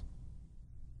Hamels?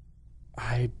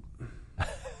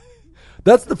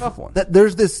 That's the tough one.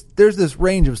 There's this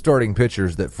range of starting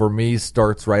pitchers that for me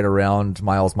starts right around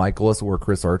Miles Mikolas or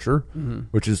Chris Archer,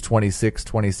 which is 26,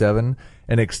 27,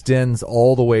 and extends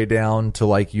all the way down to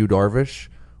like Yu Darvish,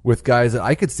 with guys that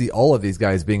I could see all of these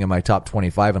guys being in my top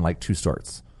 25 in like 2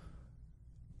 starts.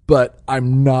 But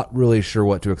I'm not really sure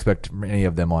what to expect from any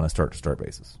of them on a start-to-start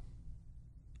basis.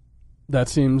 That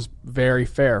seems very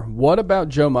fair. What about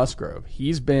Joe Musgrove?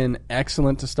 He's been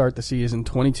excellent to start the season,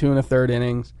 22 and a third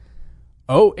innings,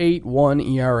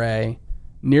 0.81 ERA,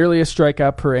 nearly a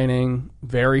strikeout per inning,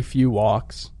 very few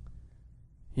walks.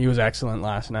 He was excellent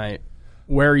last night.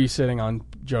 Where are you sitting on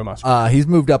Joe Musgrove? He's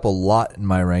moved up a lot in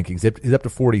my rankings. He's up to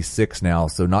 46 now,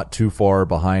 so not too far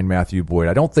behind Matthew Boyd.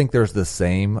 I don't think there's the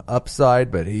same upside,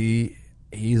 but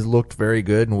he's looked very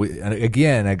good. And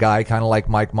again, a guy kind of like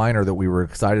Mike Minor that we were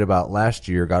excited about last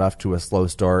year, got off to a slow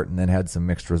start and then had some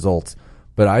mixed results.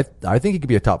 But I think he could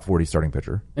be a top 40 starting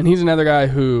pitcher. And he's another guy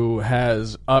who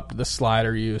has upped the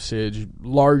slider usage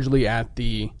largely at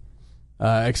the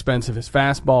expense of his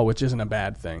fastball, which isn't a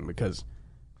bad thing because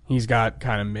he's got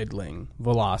kind of middling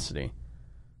velocity.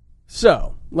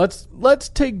 So let's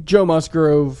take Joe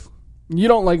Musgrove. You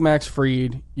don't like Max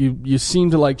Fried. You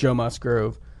seem to like Joe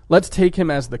Musgrove. Let's take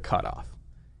him as the cutoff.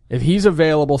 If he's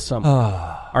available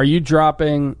somewhere, are you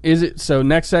dropping? So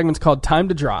next segment's called Time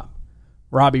to Drop.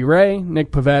 Robbie Ray,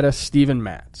 Nick Pivetta, Steven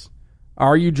Matz.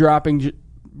 Are you dropping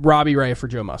Robbie Ray for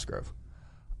Joe Musgrove?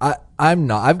 I'm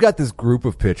not. I've got this group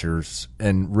of pitchers,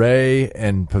 and Ray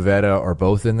and Pivetta are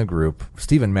both in the group.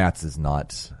 Steven Matz is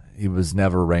not. He was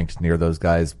never ranked near those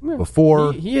guys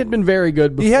before. He had been very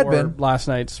good before he had been. Last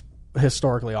night's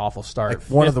historically awful start. Like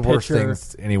one of the worst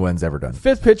things anyone's ever done.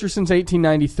 5th pitcher since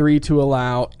 1893 to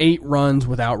allow 8 runs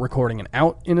without recording an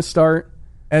out in a start.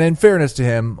 And in fairness to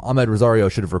him, Ahmed Rosario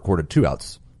should have recorded 2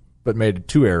 outs but made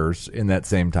 2 errors in that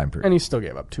same time period. And he still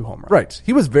gave up 2 home runs. Right.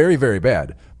 He was very, very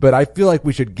bad. But I feel like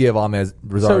we should give Amed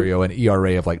Rosario an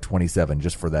ERA of like 27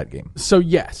 just for that game. So,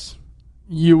 yes,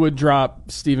 you would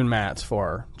drop Steven Matz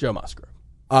for Joe Musgrove.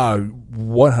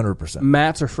 100%.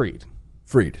 Matz or Fried?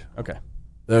 Fried. Okay.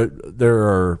 There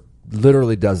are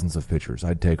literally dozens of pitchers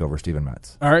I'd take over Steven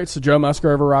Matz. All right, so Joe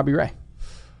Musgrove or Robbie Ray?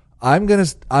 I'm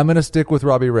gonna stick with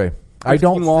Robbie Ray. I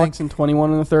don't walks in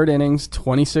 21 in the third innings,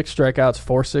 26 strikeouts,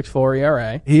 4.64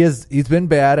 ERA. He's been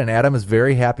bad, and Adam is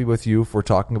very happy with you for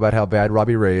talking about how bad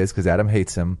Robbie Ray is because Adam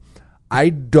hates him. I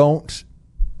don't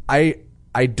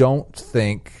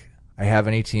think I have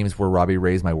any teams where Robbie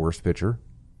Ray is my worst pitcher,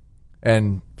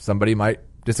 and somebody might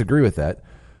disagree with that,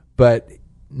 but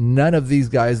none of these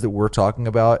guys that we're talking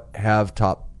about have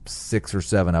top 6 or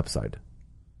 7 upside.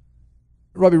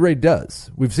 Robbie Ray does.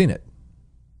 We've seen it.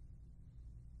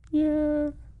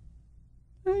 Yeah,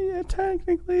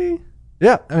 technically.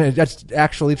 Yeah, I mean, that's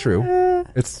actually true.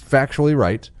 It's factually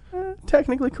right.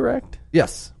 Technically correct.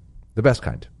 Yes, the best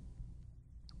kind.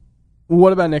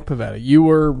 What about Nick Pivetta? You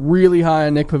were really high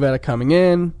on Nick Pivetta coming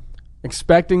in,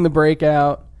 expecting the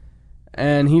breakout,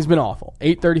 and he's been awful.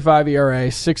 8.35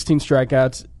 ERA, 16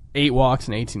 strikeouts, 8 walks,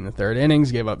 and 18 in the third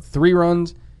innings. Gave up 3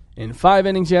 runs in 5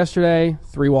 innings yesterday,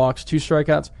 3 walks, 2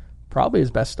 strikeouts. Probably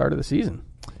his best start of the season.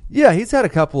 Yeah, he's had a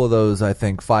couple of those, I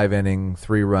think, 5-inning,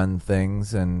 3-run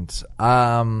things. And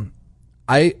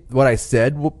what I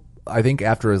said, I think,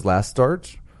 after his last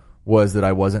start was that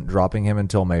I wasn't dropping him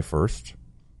until May 1st.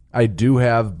 I do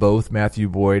have both Matthew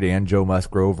Boyd and Joe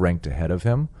Musgrove ranked ahead of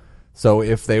him. So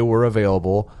if they were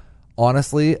available,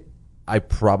 honestly, I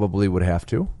probably would have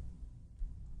to.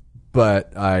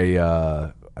 But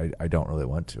I don't really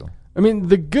want to. I mean,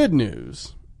 the good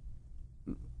news,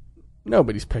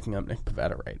 nobody's picking up Nick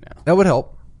Pivetta right now. That would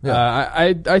help. Yeah.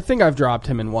 I think I've dropped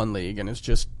him in one league, and it's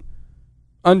just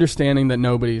understanding that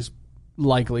nobody's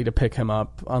likely to pick him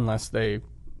up unless they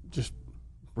just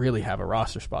really have a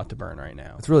roster spot to burn right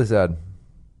now. It's really sad.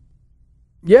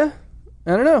 Yeah,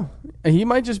 I don't know. He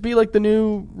might just be like the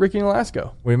new Ricky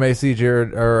Nolasco. We may see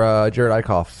Jared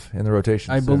Eichhoff in the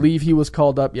rotation. I believe he was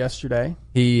called up yesterday.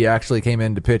 He actually came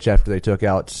in to pitch after they took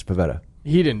out Pivetta.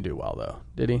 He didn't do well though,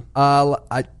 did he?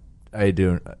 I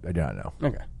do not know.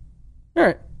 Okay. All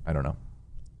right. I don't know.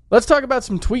 Let's talk about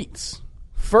some tweets.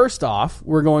 First off,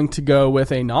 we're going to go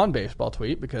with a non-baseball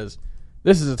tweet because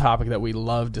this is a topic that we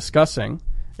love discussing.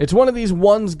 It's one of these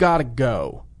one's gotta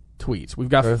go tweets. We've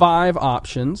got 5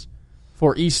 options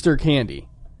for Easter candy.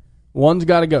 One's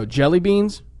gotta go. Jelly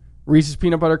beans, Reese's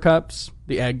Peanut Butter Cups,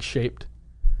 the egg-shaped,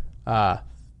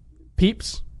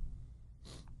 Peeps,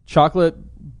 chocolate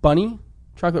bunny,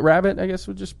 chocolate rabbit, I guess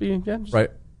would just be, right.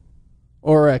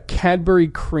 Or a Cadbury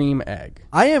cream egg.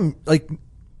 I am, like,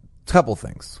 couple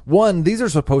things. One, these are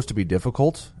supposed to be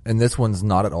difficult, and this one's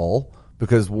not at all,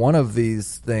 because one of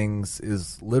these things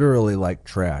is literally like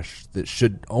trash that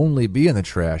should only be in the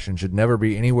trash and should never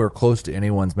be anywhere close to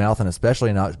anyone's mouth, and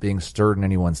especially not being stirred in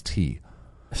anyone's tea.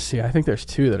 See, I think there's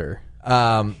 2 that are...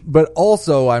 But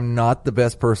also, I'm not the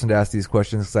best person to ask these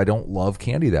questions because I don't love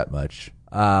candy that much.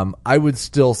 I would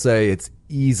still say it's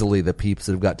easily the Peeps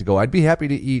that have got to go. I'd be happy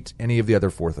to eat any of the other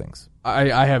 4 things.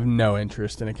 I have no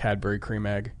interest in a Cadbury cream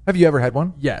egg. Have you ever had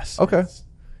one? Yes. Okay.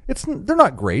 They're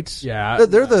not great. Yeah.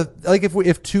 They're the, like,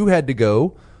 if 2 had to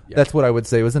go, that's what I would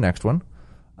say was the next one.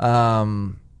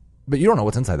 But you don't know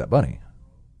what's inside that bunny.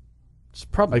 It's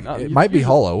probably like, not. It might be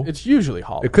hollow. It's usually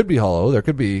hollow. It could be hollow. There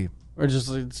could be... Or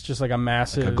it's just like a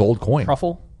massive... Like a gold coin.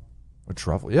 Truffle? A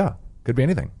truffle, yeah. Could be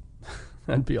anything.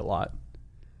 That'd be a lot.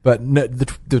 But no,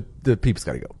 the Peeps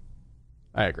got to go.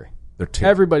 I agree. They're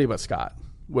terrible. Everybody but Scott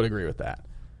would agree with that.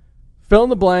 Fill in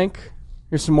the blank.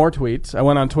 Here's some more tweets. I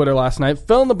went on Twitter last night.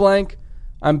 Fill in the blank.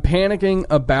 I'm panicking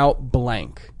about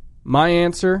blank. My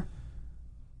answer,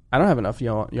 I don't have enough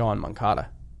Yohan Moncada.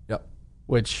 Yep.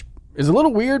 Which is a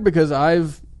little weird because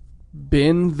I've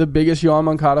been the biggest Yohan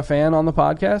Moncada fan on the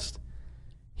podcast.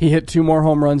 He hit 2 more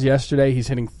home runs yesterday. He's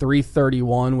hitting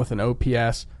 .331 with an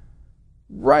OPS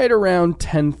right around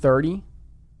 1030.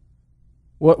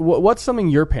 What's something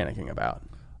you're panicking about?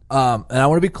 And I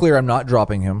want to be clear, I'm not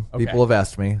dropping him. Okay. People have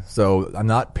asked me, so I'm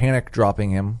not panic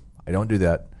dropping him. I don't do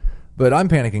that. But I'm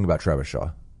panicking about Travis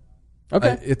Shaw.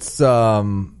 Okay. It's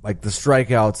like the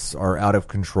strikeouts are out of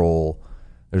control.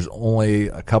 There's only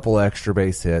a couple extra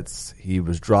base hits. He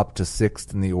was dropped to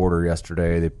 6th in the order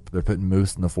yesterday. They're putting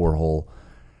Moose in the 4-hole.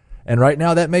 And right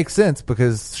now that makes sense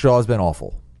because Shaw's been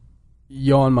awful.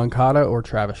 Yohan Moncada or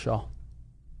Travis Shaw?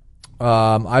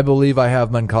 I believe I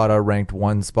have Moncada ranked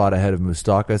 1 spot ahead of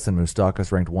Moustakas, and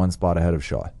Moustakas ranked 1 spot ahead of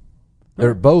Shaw.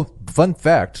 They're both, fun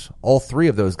fact, all 3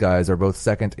 of those guys are both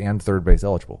second and third base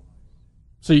eligible.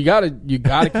 So you gotta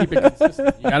keep it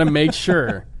consistent. You gotta make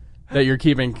sure that you're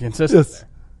keeping consistent. Yes. There.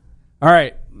 All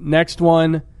right, next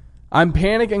one. I'm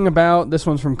panicking about. This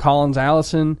one's from Collins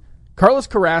Allison. Carlos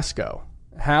Carrasco.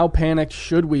 How panicked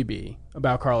should we be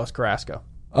about Carlos Carrasco?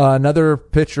 Another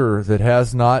pitcher that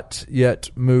has not yet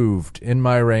moved in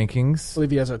my rankings. I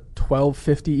believe he has a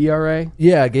 12.50 ERA.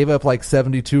 Yeah, gave up like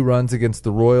 72 runs against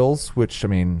the Royals, which, I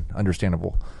mean,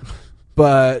 understandable.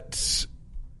 But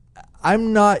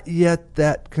I'm not yet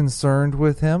that concerned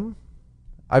with him.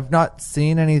 I've not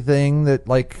seen anything that,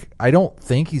 like, I don't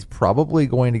think he's probably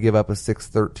going to give up a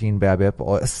 6.13 BABIP.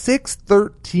 A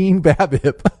 6.13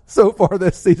 BABIP so far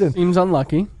this season. Seems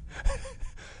unlucky.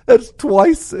 That's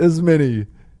twice as many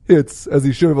hits as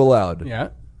he should have allowed. Yeah.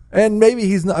 And maybe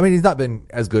he's not, I mean, he's not been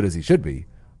as good as he should be,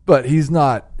 but he's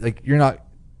not, like, you don't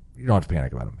have to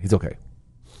panic about him. He's okay.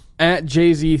 At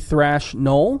JZ Thrash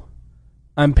Knoll,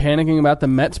 I'm panicking about the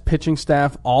Mets pitching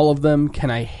staff, all of them. Can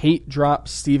I hate drop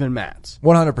Steven Matz?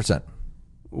 100%.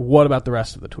 What about the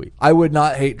rest of the tweet? I would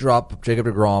not hate drop Jacob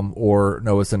deGrom or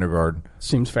Noah Syndergaard.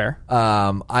 Seems fair.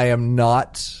 I am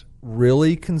not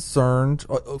really concerned.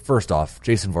 First off,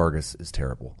 Jason Vargas is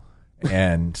terrible.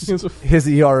 And his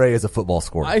ERA is a football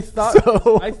score. I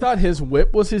thought his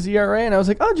whip was his ERA, and I was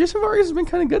like, oh, Jason Vargas has been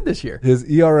kind of good this year. His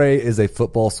ERA is a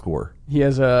football score. He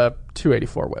has a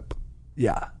 284 whip.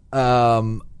 Yeah.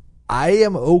 I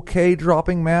am okay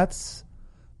dropping Matz.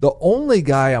 The only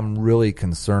guy I'm really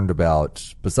concerned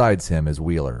about besides him is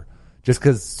Wheeler. Just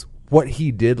because what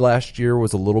he did last year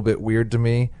was a little bit weird to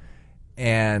me.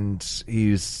 And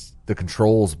the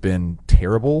control's been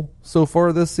terrible so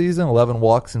far this season. 11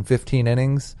 walks in 15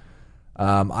 innings.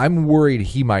 I'm worried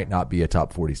he might not be a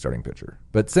top 40 starting pitcher.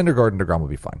 But Syndergaard and DeGrom will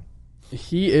be fine.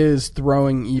 He is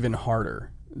throwing even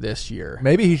harder this year.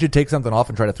 Maybe he should take something off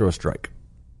and try to throw a strike.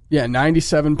 Yeah,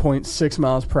 97.6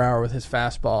 miles per hour with his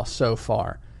fastball so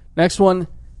far. Next one,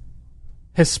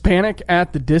 Hispanic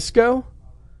at the disco.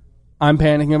 I'm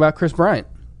panicking about Chris Bryant.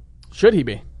 Should he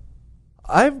be?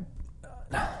 I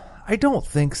don't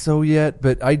think so yet,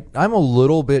 but I'm a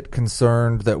little bit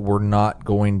concerned that we're not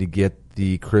going to get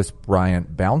the Chris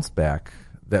Bryant bounce back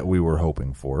that we were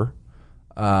hoping for.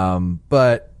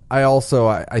 But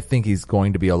I think he's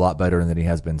going to be a lot better than he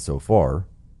has been so far.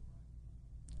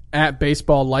 At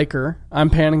Baseball Liker, I'm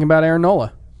panicking about Aaron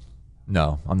Nola.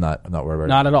 No, I'm not worried about it.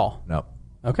 Not at all. No.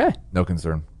 Okay. No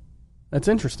concern. That's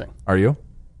interesting. Are you?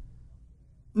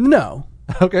 No.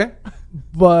 Okay.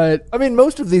 But I mean,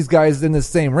 most of these guys in the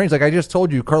same range. Like I just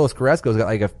told you, Carlos Carrasco's got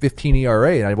like a 15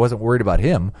 ERA, and I wasn't worried about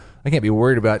him. I can't be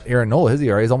worried about Aaron Nola. His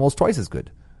ERA is almost twice as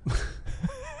good.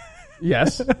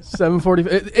 Yes, 740.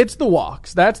 It's the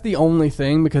walks. That's the only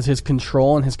thing, because his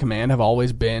control and his command have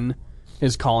always been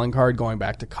his calling card going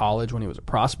back to college when he was a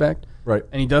prospect. Right.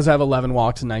 And he does have 11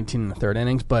 walks and 19 in the third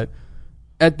innings. But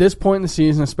at this point in the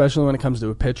season, especially when it comes to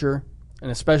a pitcher,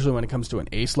 and especially when it comes to an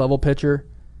ace-level pitcher,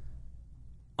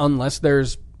 unless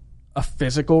there's a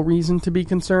physical reason to be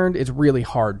concerned, it's really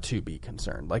hard to be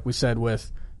concerned. Like we said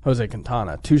with Jose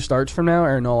Quintana, 2 starts from now,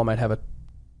 Aaron Nola might have a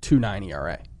 2.9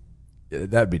 ERA. Yeah,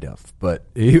 that'd be tough,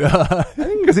 but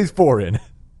because he's 4 in.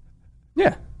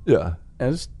 Yeah. Yeah.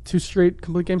 And it's 2 straight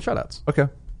complete game shutouts. Okay.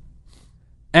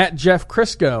 At Jeff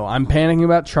Crisco, I'm panicking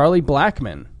about Charlie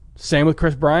Blackmon. Same with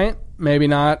Chris Bryant. Maybe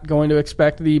not going to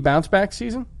expect the bounce back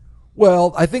season.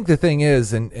 Well, I think the thing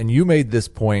is, and you made this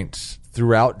point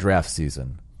throughout draft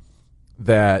season,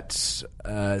 that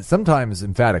sometimes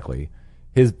emphatically,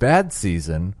 his bad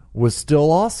season was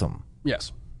still awesome.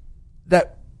 Yes.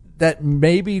 That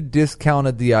maybe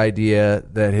discounted the idea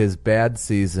that his bad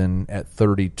season at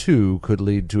 32 could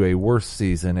lead to a worse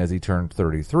season as he turned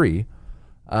 33.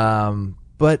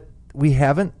 But we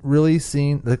haven't really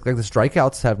seen, like the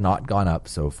strikeouts have not gone up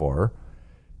so far.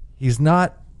 He's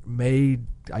not made,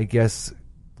 I guess,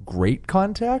 great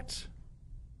contact,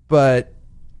 but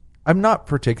I'm not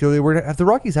particularly worried. Have the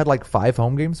Rockies had like 5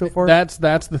 home games so far? That's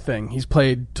the thing. He's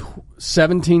played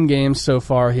 17 games so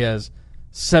far. He has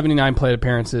 79 plate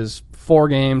appearances, 4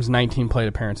 games, 19 plate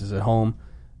appearances at home,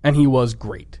 and he was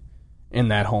great in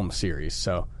that home series.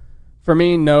 So for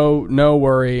me, no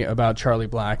worry about Charlie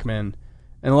Blackmon.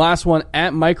 And the last one,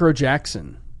 at Micro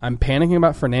Jackson, I'm panicking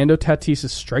about Fernando Tatis'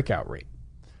 strikeout rate.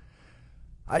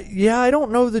 I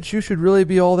don't know that you should really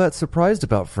be all that surprised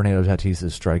about Fernando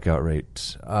Tatis' strikeout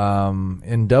rate.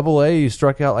 In Double-A, he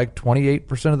struck out like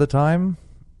 28% of the time.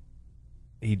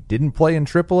 He didn't play in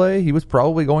Triple-A. He was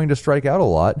probably going to strike out a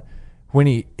lot. When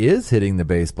he is hitting the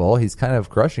baseball, he's kind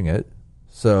of crushing it.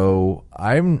 So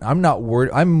I'm not worried.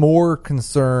 I'm more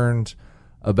concerned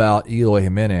about Eloy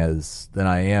Jimenez than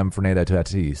I am Fernando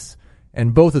Tatis.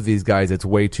 And both of these guys, it's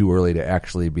way too early to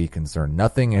actually be concerned.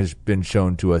 Nothing has been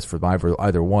shown to us from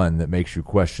either one that makes you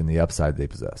question the upside they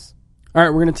possess. All right,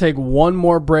 we're going to take one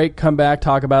more break, come back,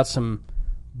 talk about some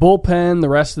bullpen, the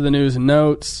rest of the news and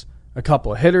notes, a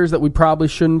couple of hitters that we probably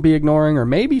shouldn't be ignoring or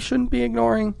maybe shouldn't be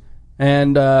ignoring,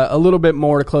 and a little bit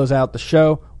more to close out the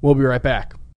show. We'll be right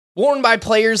back. Worn by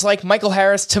players like Michael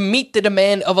Harris to meet the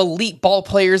demand of elite ball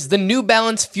players, the New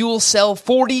Balance Fuel Cell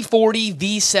 4040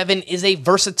 V7 is a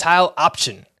versatile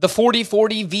option. The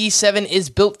 4040 V7 is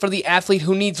built for the athlete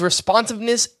who needs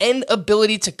responsiveness and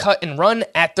ability to cut and run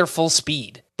at their full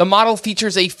speed. The model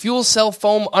features a fuel cell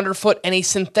foam underfoot and a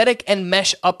synthetic and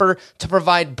mesh upper to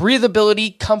provide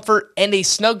breathability, comfort, and a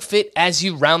snug fit as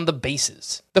you round the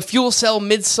bases. The fuel cell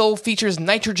midsole features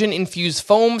nitrogen-infused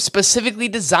foam specifically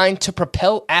designed to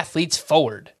propel athletes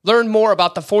forward. Learn more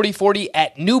about the 4040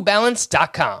 at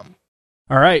newbalance.com.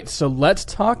 All right, so let's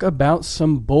talk about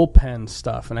some bullpen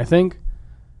stuff. And I think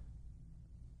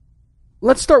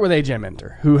let's start with A.J.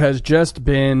 Minter, who has just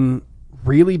been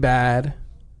really bad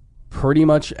pretty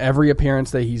much every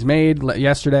appearance that he's made.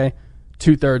 Yesterday,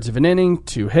 2/3 of an inning,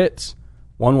 2 hits,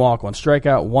 1 walk, 1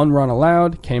 strikeout, 1 run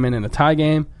allowed, came in a tie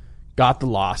game, got the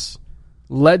loss.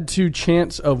 Led to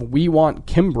chants of "We want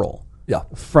Kimbrel"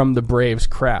 from the Braves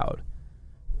crowd.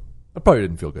 That probably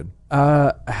didn't feel good.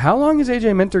 How long is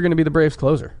A.J. Minter going to be the Braves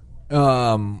closer?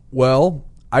 Well,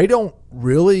 I don't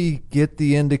really get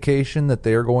the indication that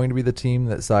they're going to be the team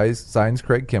that signs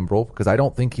Craig Kimbrel, because I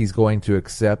don't think he's going to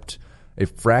accept a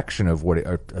fraction of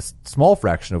a small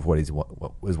fraction of what is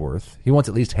worth. He wants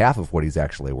at least half of what he's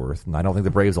actually worth, and I don't think the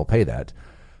Braves will pay that.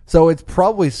 So it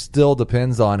probably still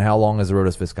depends on how long is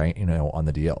Arodys Vizcaino on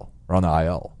the DL or on the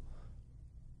IL.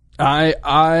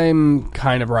 I'm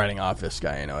kind of writing off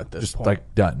Vizcaino at this point.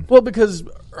 Like done. Well, because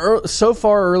so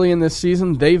far early in this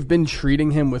season, they've been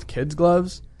treating him with kids'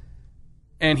 gloves,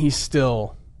 and he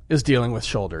still is dealing with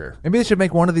shoulder. Maybe they should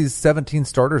make one of these 17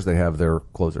 starters they have their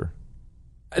closer.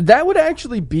 That would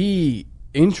actually be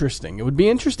interesting. It would be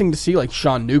interesting to see like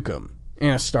Sean Newcomb in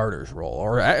a starter's role,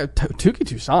 or Touki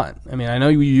Toussaint. I mean, I know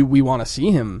we want to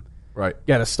see him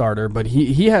get a starter, but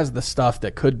he has the stuff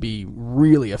that could be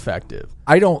really effective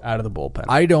out of the bullpen.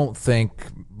 I don't think,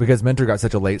 because Minter got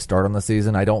such a late start on the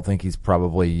season, I don't think he's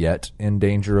probably yet in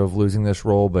danger of losing this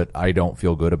role, but I don't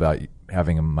feel good about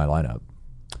having him in my lineup.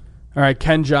 All right,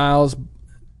 Ken Giles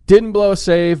didn't blow a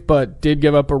save, but did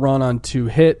give up a run on 2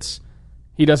 hits.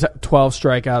 He does have 12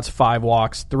 strikeouts, 5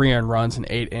 walks, 3 earned runs in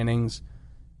 8 innings.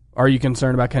 Are you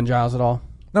concerned about Ken Giles at all?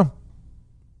 No.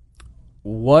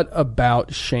 What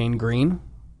about Shane Green?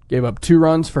 Gave up 2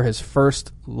 runs for his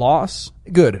first loss.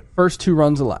 Good. First 2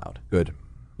 runs allowed. Good.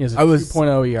 He has a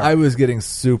 2.0 ERA. I was getting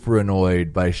super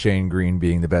annoyed by Shane Green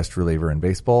being the best reliever in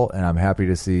baseball, and I'm happy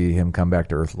to see him come back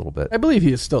to earth a little bit. I believe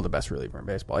he is still the best reliever in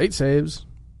baseball. 8 saves.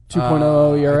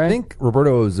 2.0 ERA. I think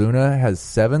Roberto Ozuna has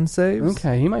 7 saves.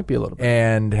 Okay, he might be a little bit.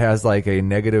 And has like a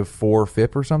 -4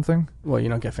 FIP or something. Well, you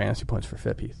don't get fantasy points for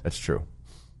FIP, Heath. That's true.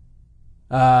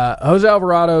 Jose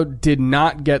Alvarado did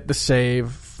not get the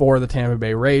save for the Tampa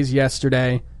Bay Rays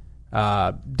yesterday.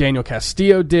 Daniel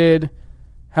Castillo did.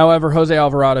 However, Jose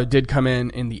Alvarado did come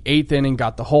in the 8th inning,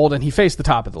 got the hold, and he faced the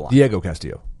top of the line. Diego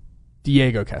Castillo.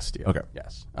 Okay.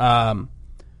 Yes.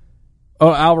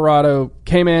 Alvarado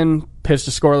came in, pitched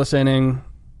a scoreless inning,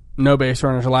 no base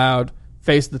runners allowed,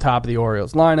 faced the top of the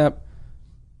Orioles lineup.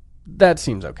 That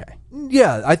seems okay.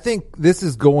 Yeah, I think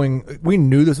we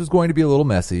knew this was going to be a little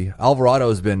messy.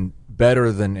 Alvarado's been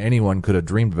better than anyone could have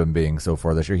dreamed of him being so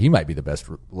far this year. He might be the best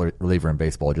reliever in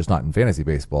baseball, just not in fantasy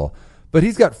baseball. But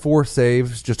he's got 4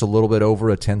 saves, just a little bit over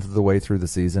a tenth of the way through the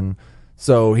season.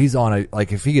 So he's on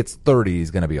if he gets 30, he's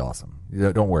going to be awesome.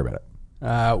 Don't worry about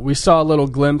it. We saw a little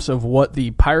glimpse of what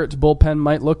the Pirates bullpen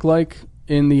might look like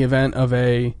in the event of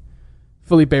a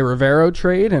Felipe Rivero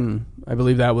trade, and I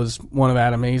believe that was one of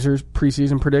Adam Mazur's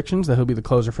preseason predictions, that he'll be the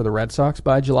closer for the Red Sox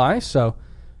by July. So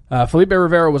Felipe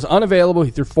Rivero was unavailable.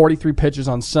 He threw 43 pitches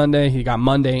on Sunday. He got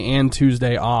Monday and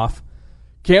Tuesday off.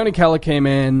 Keone Kela came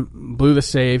in, blew the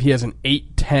save. He has an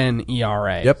 8.10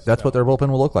 ERA. Yep, that's what their bullpen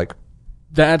will look like.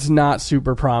 That's not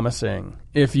super promising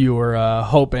if you were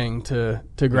hoping to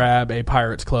grab a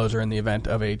Pirates closer in the event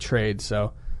of a trade.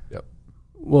 So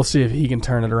we'll see if he can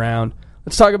turn it around.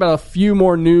 Let's talk about a few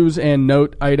more news and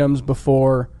note items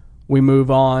before we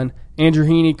move on. Andrew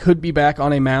Heaney could be back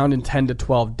on a mound in 10 to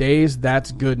 12 days.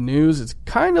 That's good news. It's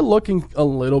kind of looking a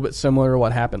little bit similar to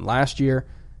what happened last year.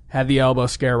 Had the elbow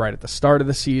scare right at the start of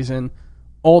the season.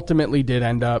 Ultimately did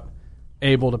end up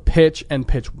able to pitch and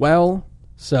pitch well.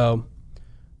 So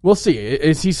we'll see.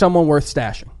 Is he someone worth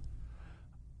stashing?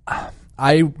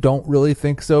 I don't really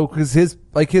think so, because his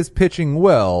pitching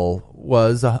well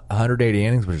was 180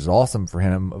 innings, which is awesome for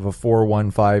him, of a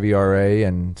 4.15 ERA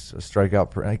and a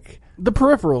strikeout per. The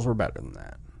peripherals were better than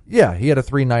that. Yeah, he had a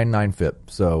 3.99 FIP,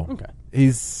 so Okay.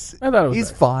 he's I thought it was he's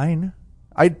better. fine.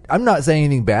 I'm not saying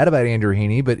anything bad about Andrew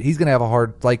Heaney, but he's going to have a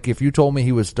hard. Like if you told me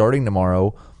he was starting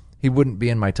tomorrow, he wouldn't be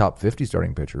in my top 50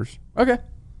 starting pitchers. Okay.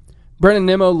 Brennan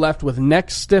Nimmo left with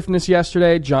neck stiffness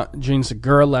yesterday. Gene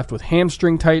Segura left with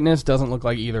hamstring tightness. Doesn't look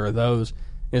like either of those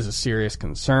is a serious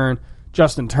concern.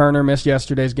 Justin Turner missed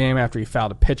yesterday's game after he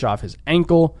fouled a pitch off his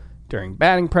ankle during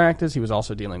batting practice. He was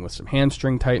also dealing with some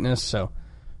hamstring tightness, so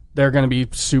they're going to be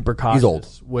super cautious He's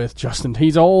old. with Justin.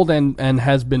 He's old and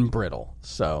has been brittle,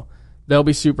 so they'll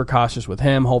be super cautious with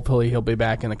him. Hopefully he'll be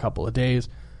back in a couple of days.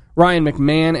 Ryan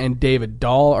McMahon and David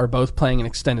Dahl are both playing in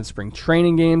extended spring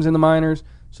training games in the minors,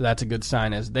 so that's a good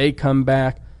sign as they come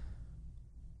back.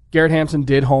 Garrett Hampson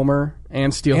did homer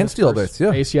and steal his first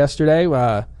base yesterday,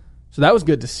 so that was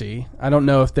good to see. I don't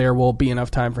know if there will be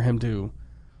enough time for him to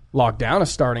lock down a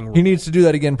starting role. He needs to do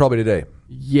that again probably today,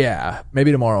 Yeah.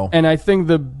 maybe tomorrow. And I think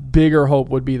the bigger hope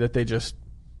would be that they just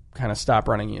kind of stop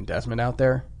running Ian Desmond out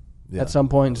there at some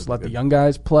point and just let the young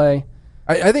guys play.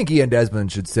 I think Ian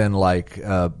Desmond should send like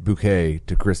a bouquet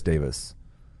to Chris Davis.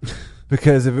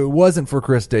 Because if it wasn't for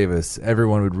Chris Davis,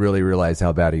 everyone would really realize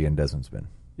how bad Ian Desmond's been.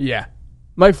 Yeah.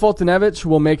 Mike Fultonevich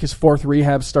will make his fourth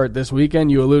rehab start this weekend.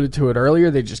 You alluded to it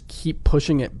earlier. They just keep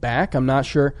pushing it back. I'm not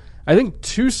sure. I think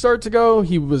 2 starts ago,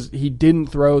 he didn't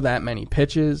throw that many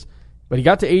pitches, but he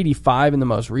got to 85 in the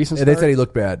most recent start. They said he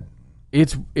looked bad.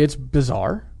 It's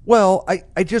bizarre. Well,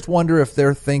 I just wonder if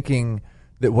they're thinking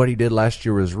that what he did last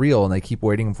year was real, and they keep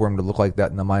waiting for him to look like that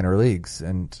in the minor leagues,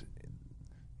 and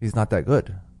he's not that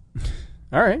good.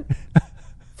 All right.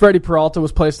 Freddie Peralta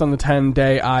was placed on the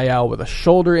 10-day IL with a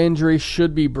shoulder injury.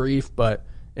 Should be brief, but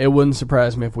it wouldn't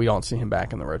surprise me if we don't see him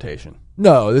back in the rotation.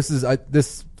 No,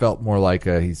 this felt more like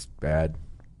he's bad.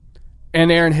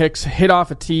 And Aaron Hicks hit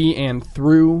off a tee and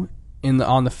threw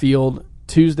on the field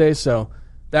Tuesday, so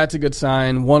that's a good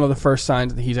sign. One of the first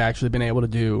signs that he's actually been able to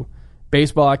do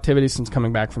baseball activity since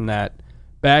coming back from that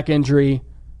back injury.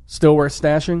 Still worth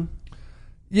stashing?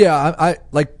 Yeah,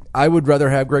 I would rather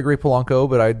have Gregory Polanco,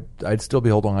 but I'd still be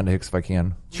holding on to Hicks if I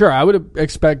can. Sure, I would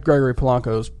expect Gregory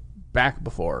Polanco's back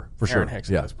before Aaron sure. Hicks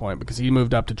Yeah. at this point because he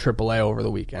moved up to AAA over the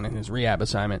weekend in his rehab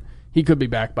assignment. He could be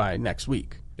back by next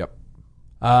week. Yep.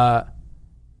 I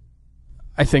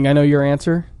think I know your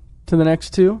answer to the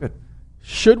next two. Good.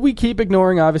 Should we keep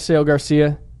ignoring Avisail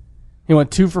Garcia? He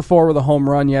went 2 for 4 with a home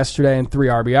run yesterday and 3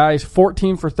 RBIs,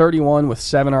 14 for 31 with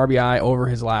 7 RBI over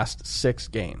his last 6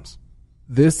 games.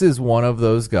 This is one of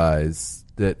those guys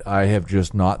that I have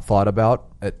just not thought about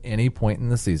at any point in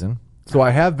the season. So I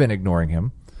have been ignoring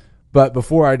him. But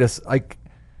before I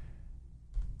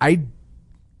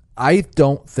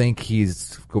don't think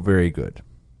he's very good.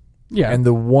 Yeah. And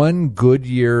the one good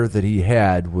year that he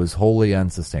had was wholly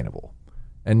unsustainable.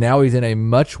 And now he's in a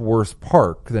much worse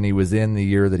park than he was in the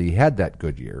year that he had that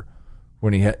good year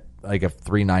when he had like a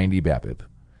 390 BABIP.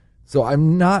 So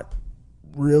I'm not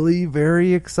really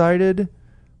very excited,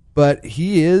 but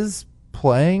he is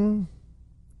playing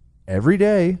every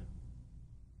day,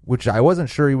 which I wasn't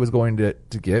sure he was going to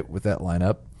get with that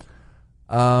lineup.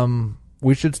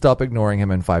 We should stop ignoring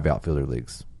him in 5 outfielder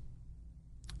leagues.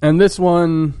 And this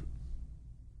one,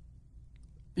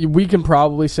 we can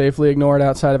probably safely ignore it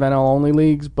outside of NL-only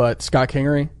leagues, but Scott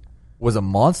Kingery Was a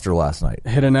monster last night.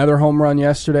 hit another home run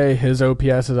yesterday. His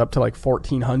OPS is up to like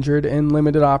 1,400 in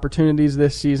limited opportunities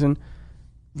this season.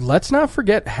 Let's not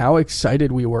forget how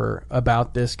excited we were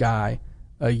about this guy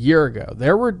a year ago.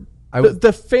 There were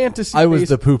the fantasy. I was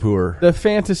the poo-pooer. The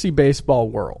fantasy baseball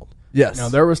world. Yes. You know,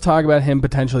 there was talk about him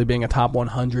potentially being a top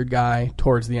 100 guy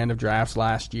towards the end of drafts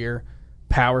last year.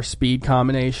 Power speed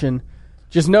combination.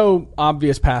 Just no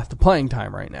obvious path to playing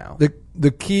time right now.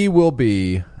 The key will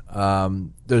be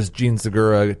does Gene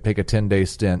Segura take a 10-day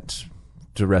stint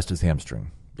to rest his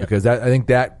hamstring? Because I think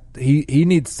that he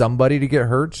needs somebody to get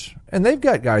hurt, and they've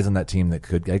got guys on that team that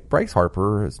could. Like Bryce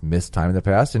Harper has missed time in the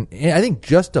past, and I think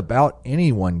just about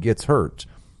anyone gets hurt.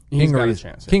 He's got a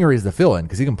chance. Kingery's the fill-in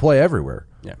because he can play everywhere.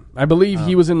 Yeah, I believe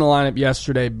he was in the lineup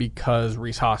yesterday because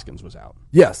Rhys Hoskins was out.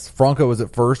 Yes, Franco was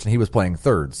at first, and he was playing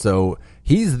third, so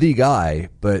he's the guy,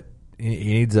 but he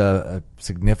needs a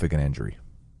significant injury.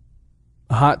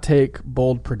 Hot take,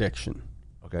 bold prediction.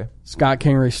 Okay, Scott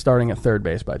Kingery starting at third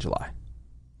base by July.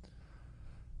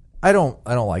 I don't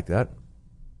like that.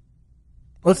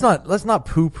 Let's not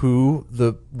poo-poo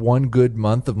the one good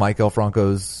month of Mike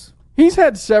Franco's. He's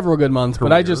had several good months, but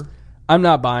career. I'm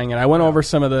not buying it. I went over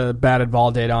some of the batted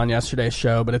ball data on yesterday's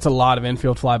show, but it's a lot of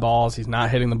infield fly balls. He's not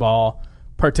hitting the ball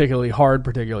particularly hard,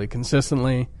 particularly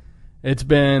consistently. It's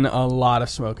been a lot of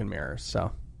smoke and mirrors.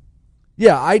 So,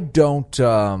 yeah, I don't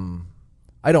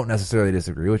necessarily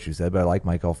disagree with what you said, but I like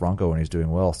Maikel Franco when he's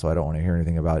doing well, so I don't want to hear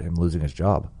anything about him losing his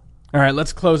job. All right,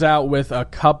 let's close out with a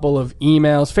couple of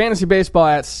emails.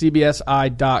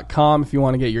 FantasyBaseball@cbsi.com if you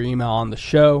want to get your email on the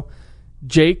show.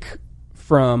 Jake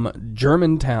from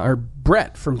Germantown, or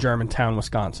Brett from Germantown,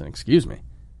 Wisconsin, excuse me.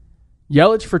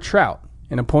 Yelich for Trout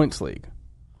in a points league.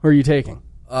 Who are you taking?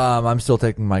 I'm still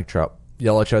taking Mike Trout.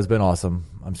 Yelich has been awesome.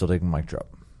 I'm still taking Mike Trout.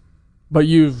 But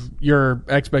your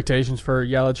expectations for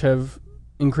Yelich have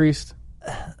increased?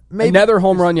 Maybe. Another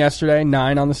home run yesterday,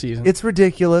 9 on the season. It's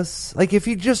ridiculous. Like, if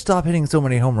you just stop hitting so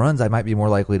many home runs, I might be more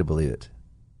likely to believe it.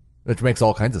 Which makes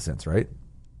all kinds of sense, right?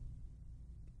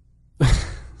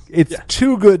 It's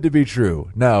too good to be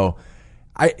true. No.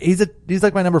 He's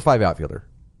like my number 5 outfielder.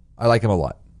 I like him a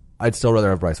lot. I'd still rather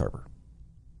have Bryce Harper.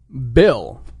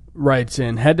 Bill writes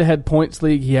in, head-to-head points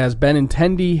league, he has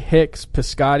Benintendi, Hicks,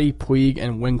 Piscotty, Puig,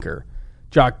 and Winker.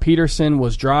 Jock Peterson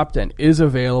was dropped and is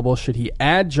available. Should he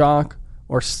add Jock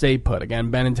or stay put?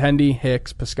 Again, Benintendi,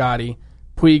 Hicks, Piscotty,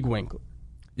 Puig, Winker.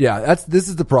 Yeah, this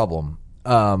is the problem.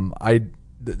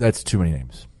 That's too many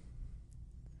names.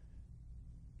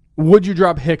 Would you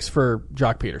drop Hicks for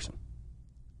Jock Peterson?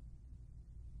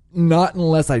 Not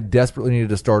unless I desperately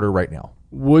needed a starter right now.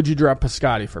 Would you drop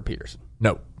Piscotty for Peterson?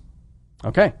 No.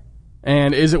 Okay.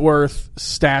 And is it worth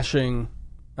stashing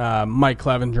Mike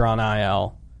Clevenger on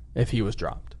IL if he was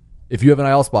dropped? If you have an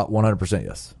IL spot, 100%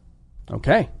 yes.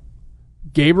 Okay.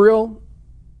 Gabriel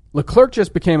Leclerc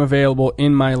just became available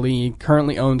in my league.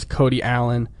 Currently owns Cody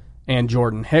Allen and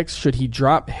Jordan Hicks. Should he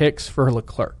drop Hicks for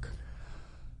Leclerc?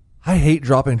 I hate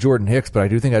dropping Jordan Hicks, but I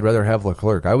do think I'd rather have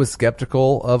Leclerc. I was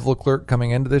skeptical of Leclerc coming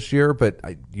into this year, but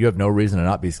you have no reason to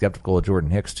not be skeptical of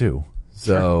Jordan Hicks too.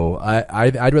 So sure.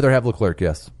 I'd rather have Leclerc,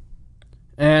 yes.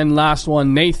 And last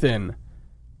one, Nathan.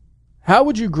 How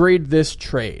would you grade this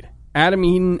trade? Adam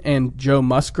Eaton and Joe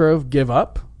Musgrove give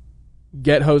up?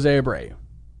 Get Jose Abreu.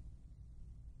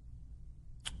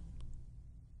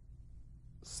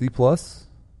 C+.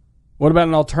 What about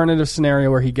an alternative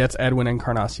scenario where he gets Edwin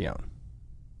Encarnacion?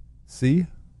 C-.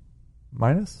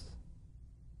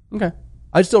 Okay.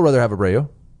 I'd still rather have Abreu.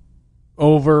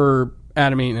 Over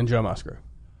Adam Eaton and Joe Musgrove.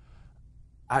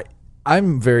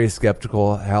 I'm very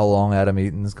skeptical how long Adam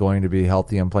Eaton's going to be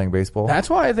healthy and playing baseball.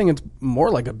 That's why I think it's more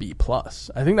like a B+.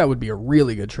 I think that would be a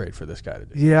really good trade for this guy to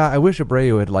do. Yeah, I wish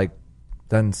Abreu had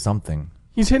done something.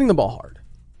 He's hitting the ball hard.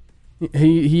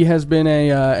 He has been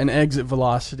an exit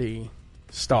velocity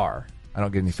star. I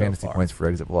don't get any fantasy points for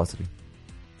exit velocity.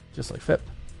 Just like Fipp.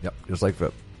 Yep, just like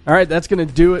Fipp. All right, that's going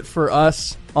to do it for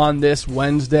us on this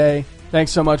Wednesday.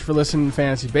 Thanks so much for listening to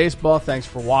Fantasy Baseball. Thanks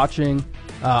for watching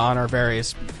on our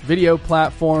various video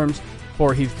platforms.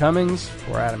 For Heath Cummings,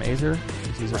 for Adam Azer,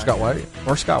 or Scott White.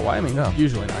 Or Scott White. I mean,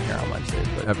 usually not here on Wednesdays.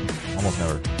 But almost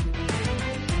never.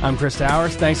 I'm Chris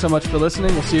Towers. Thanks so much for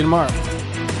listening. We'll see you tomorrow.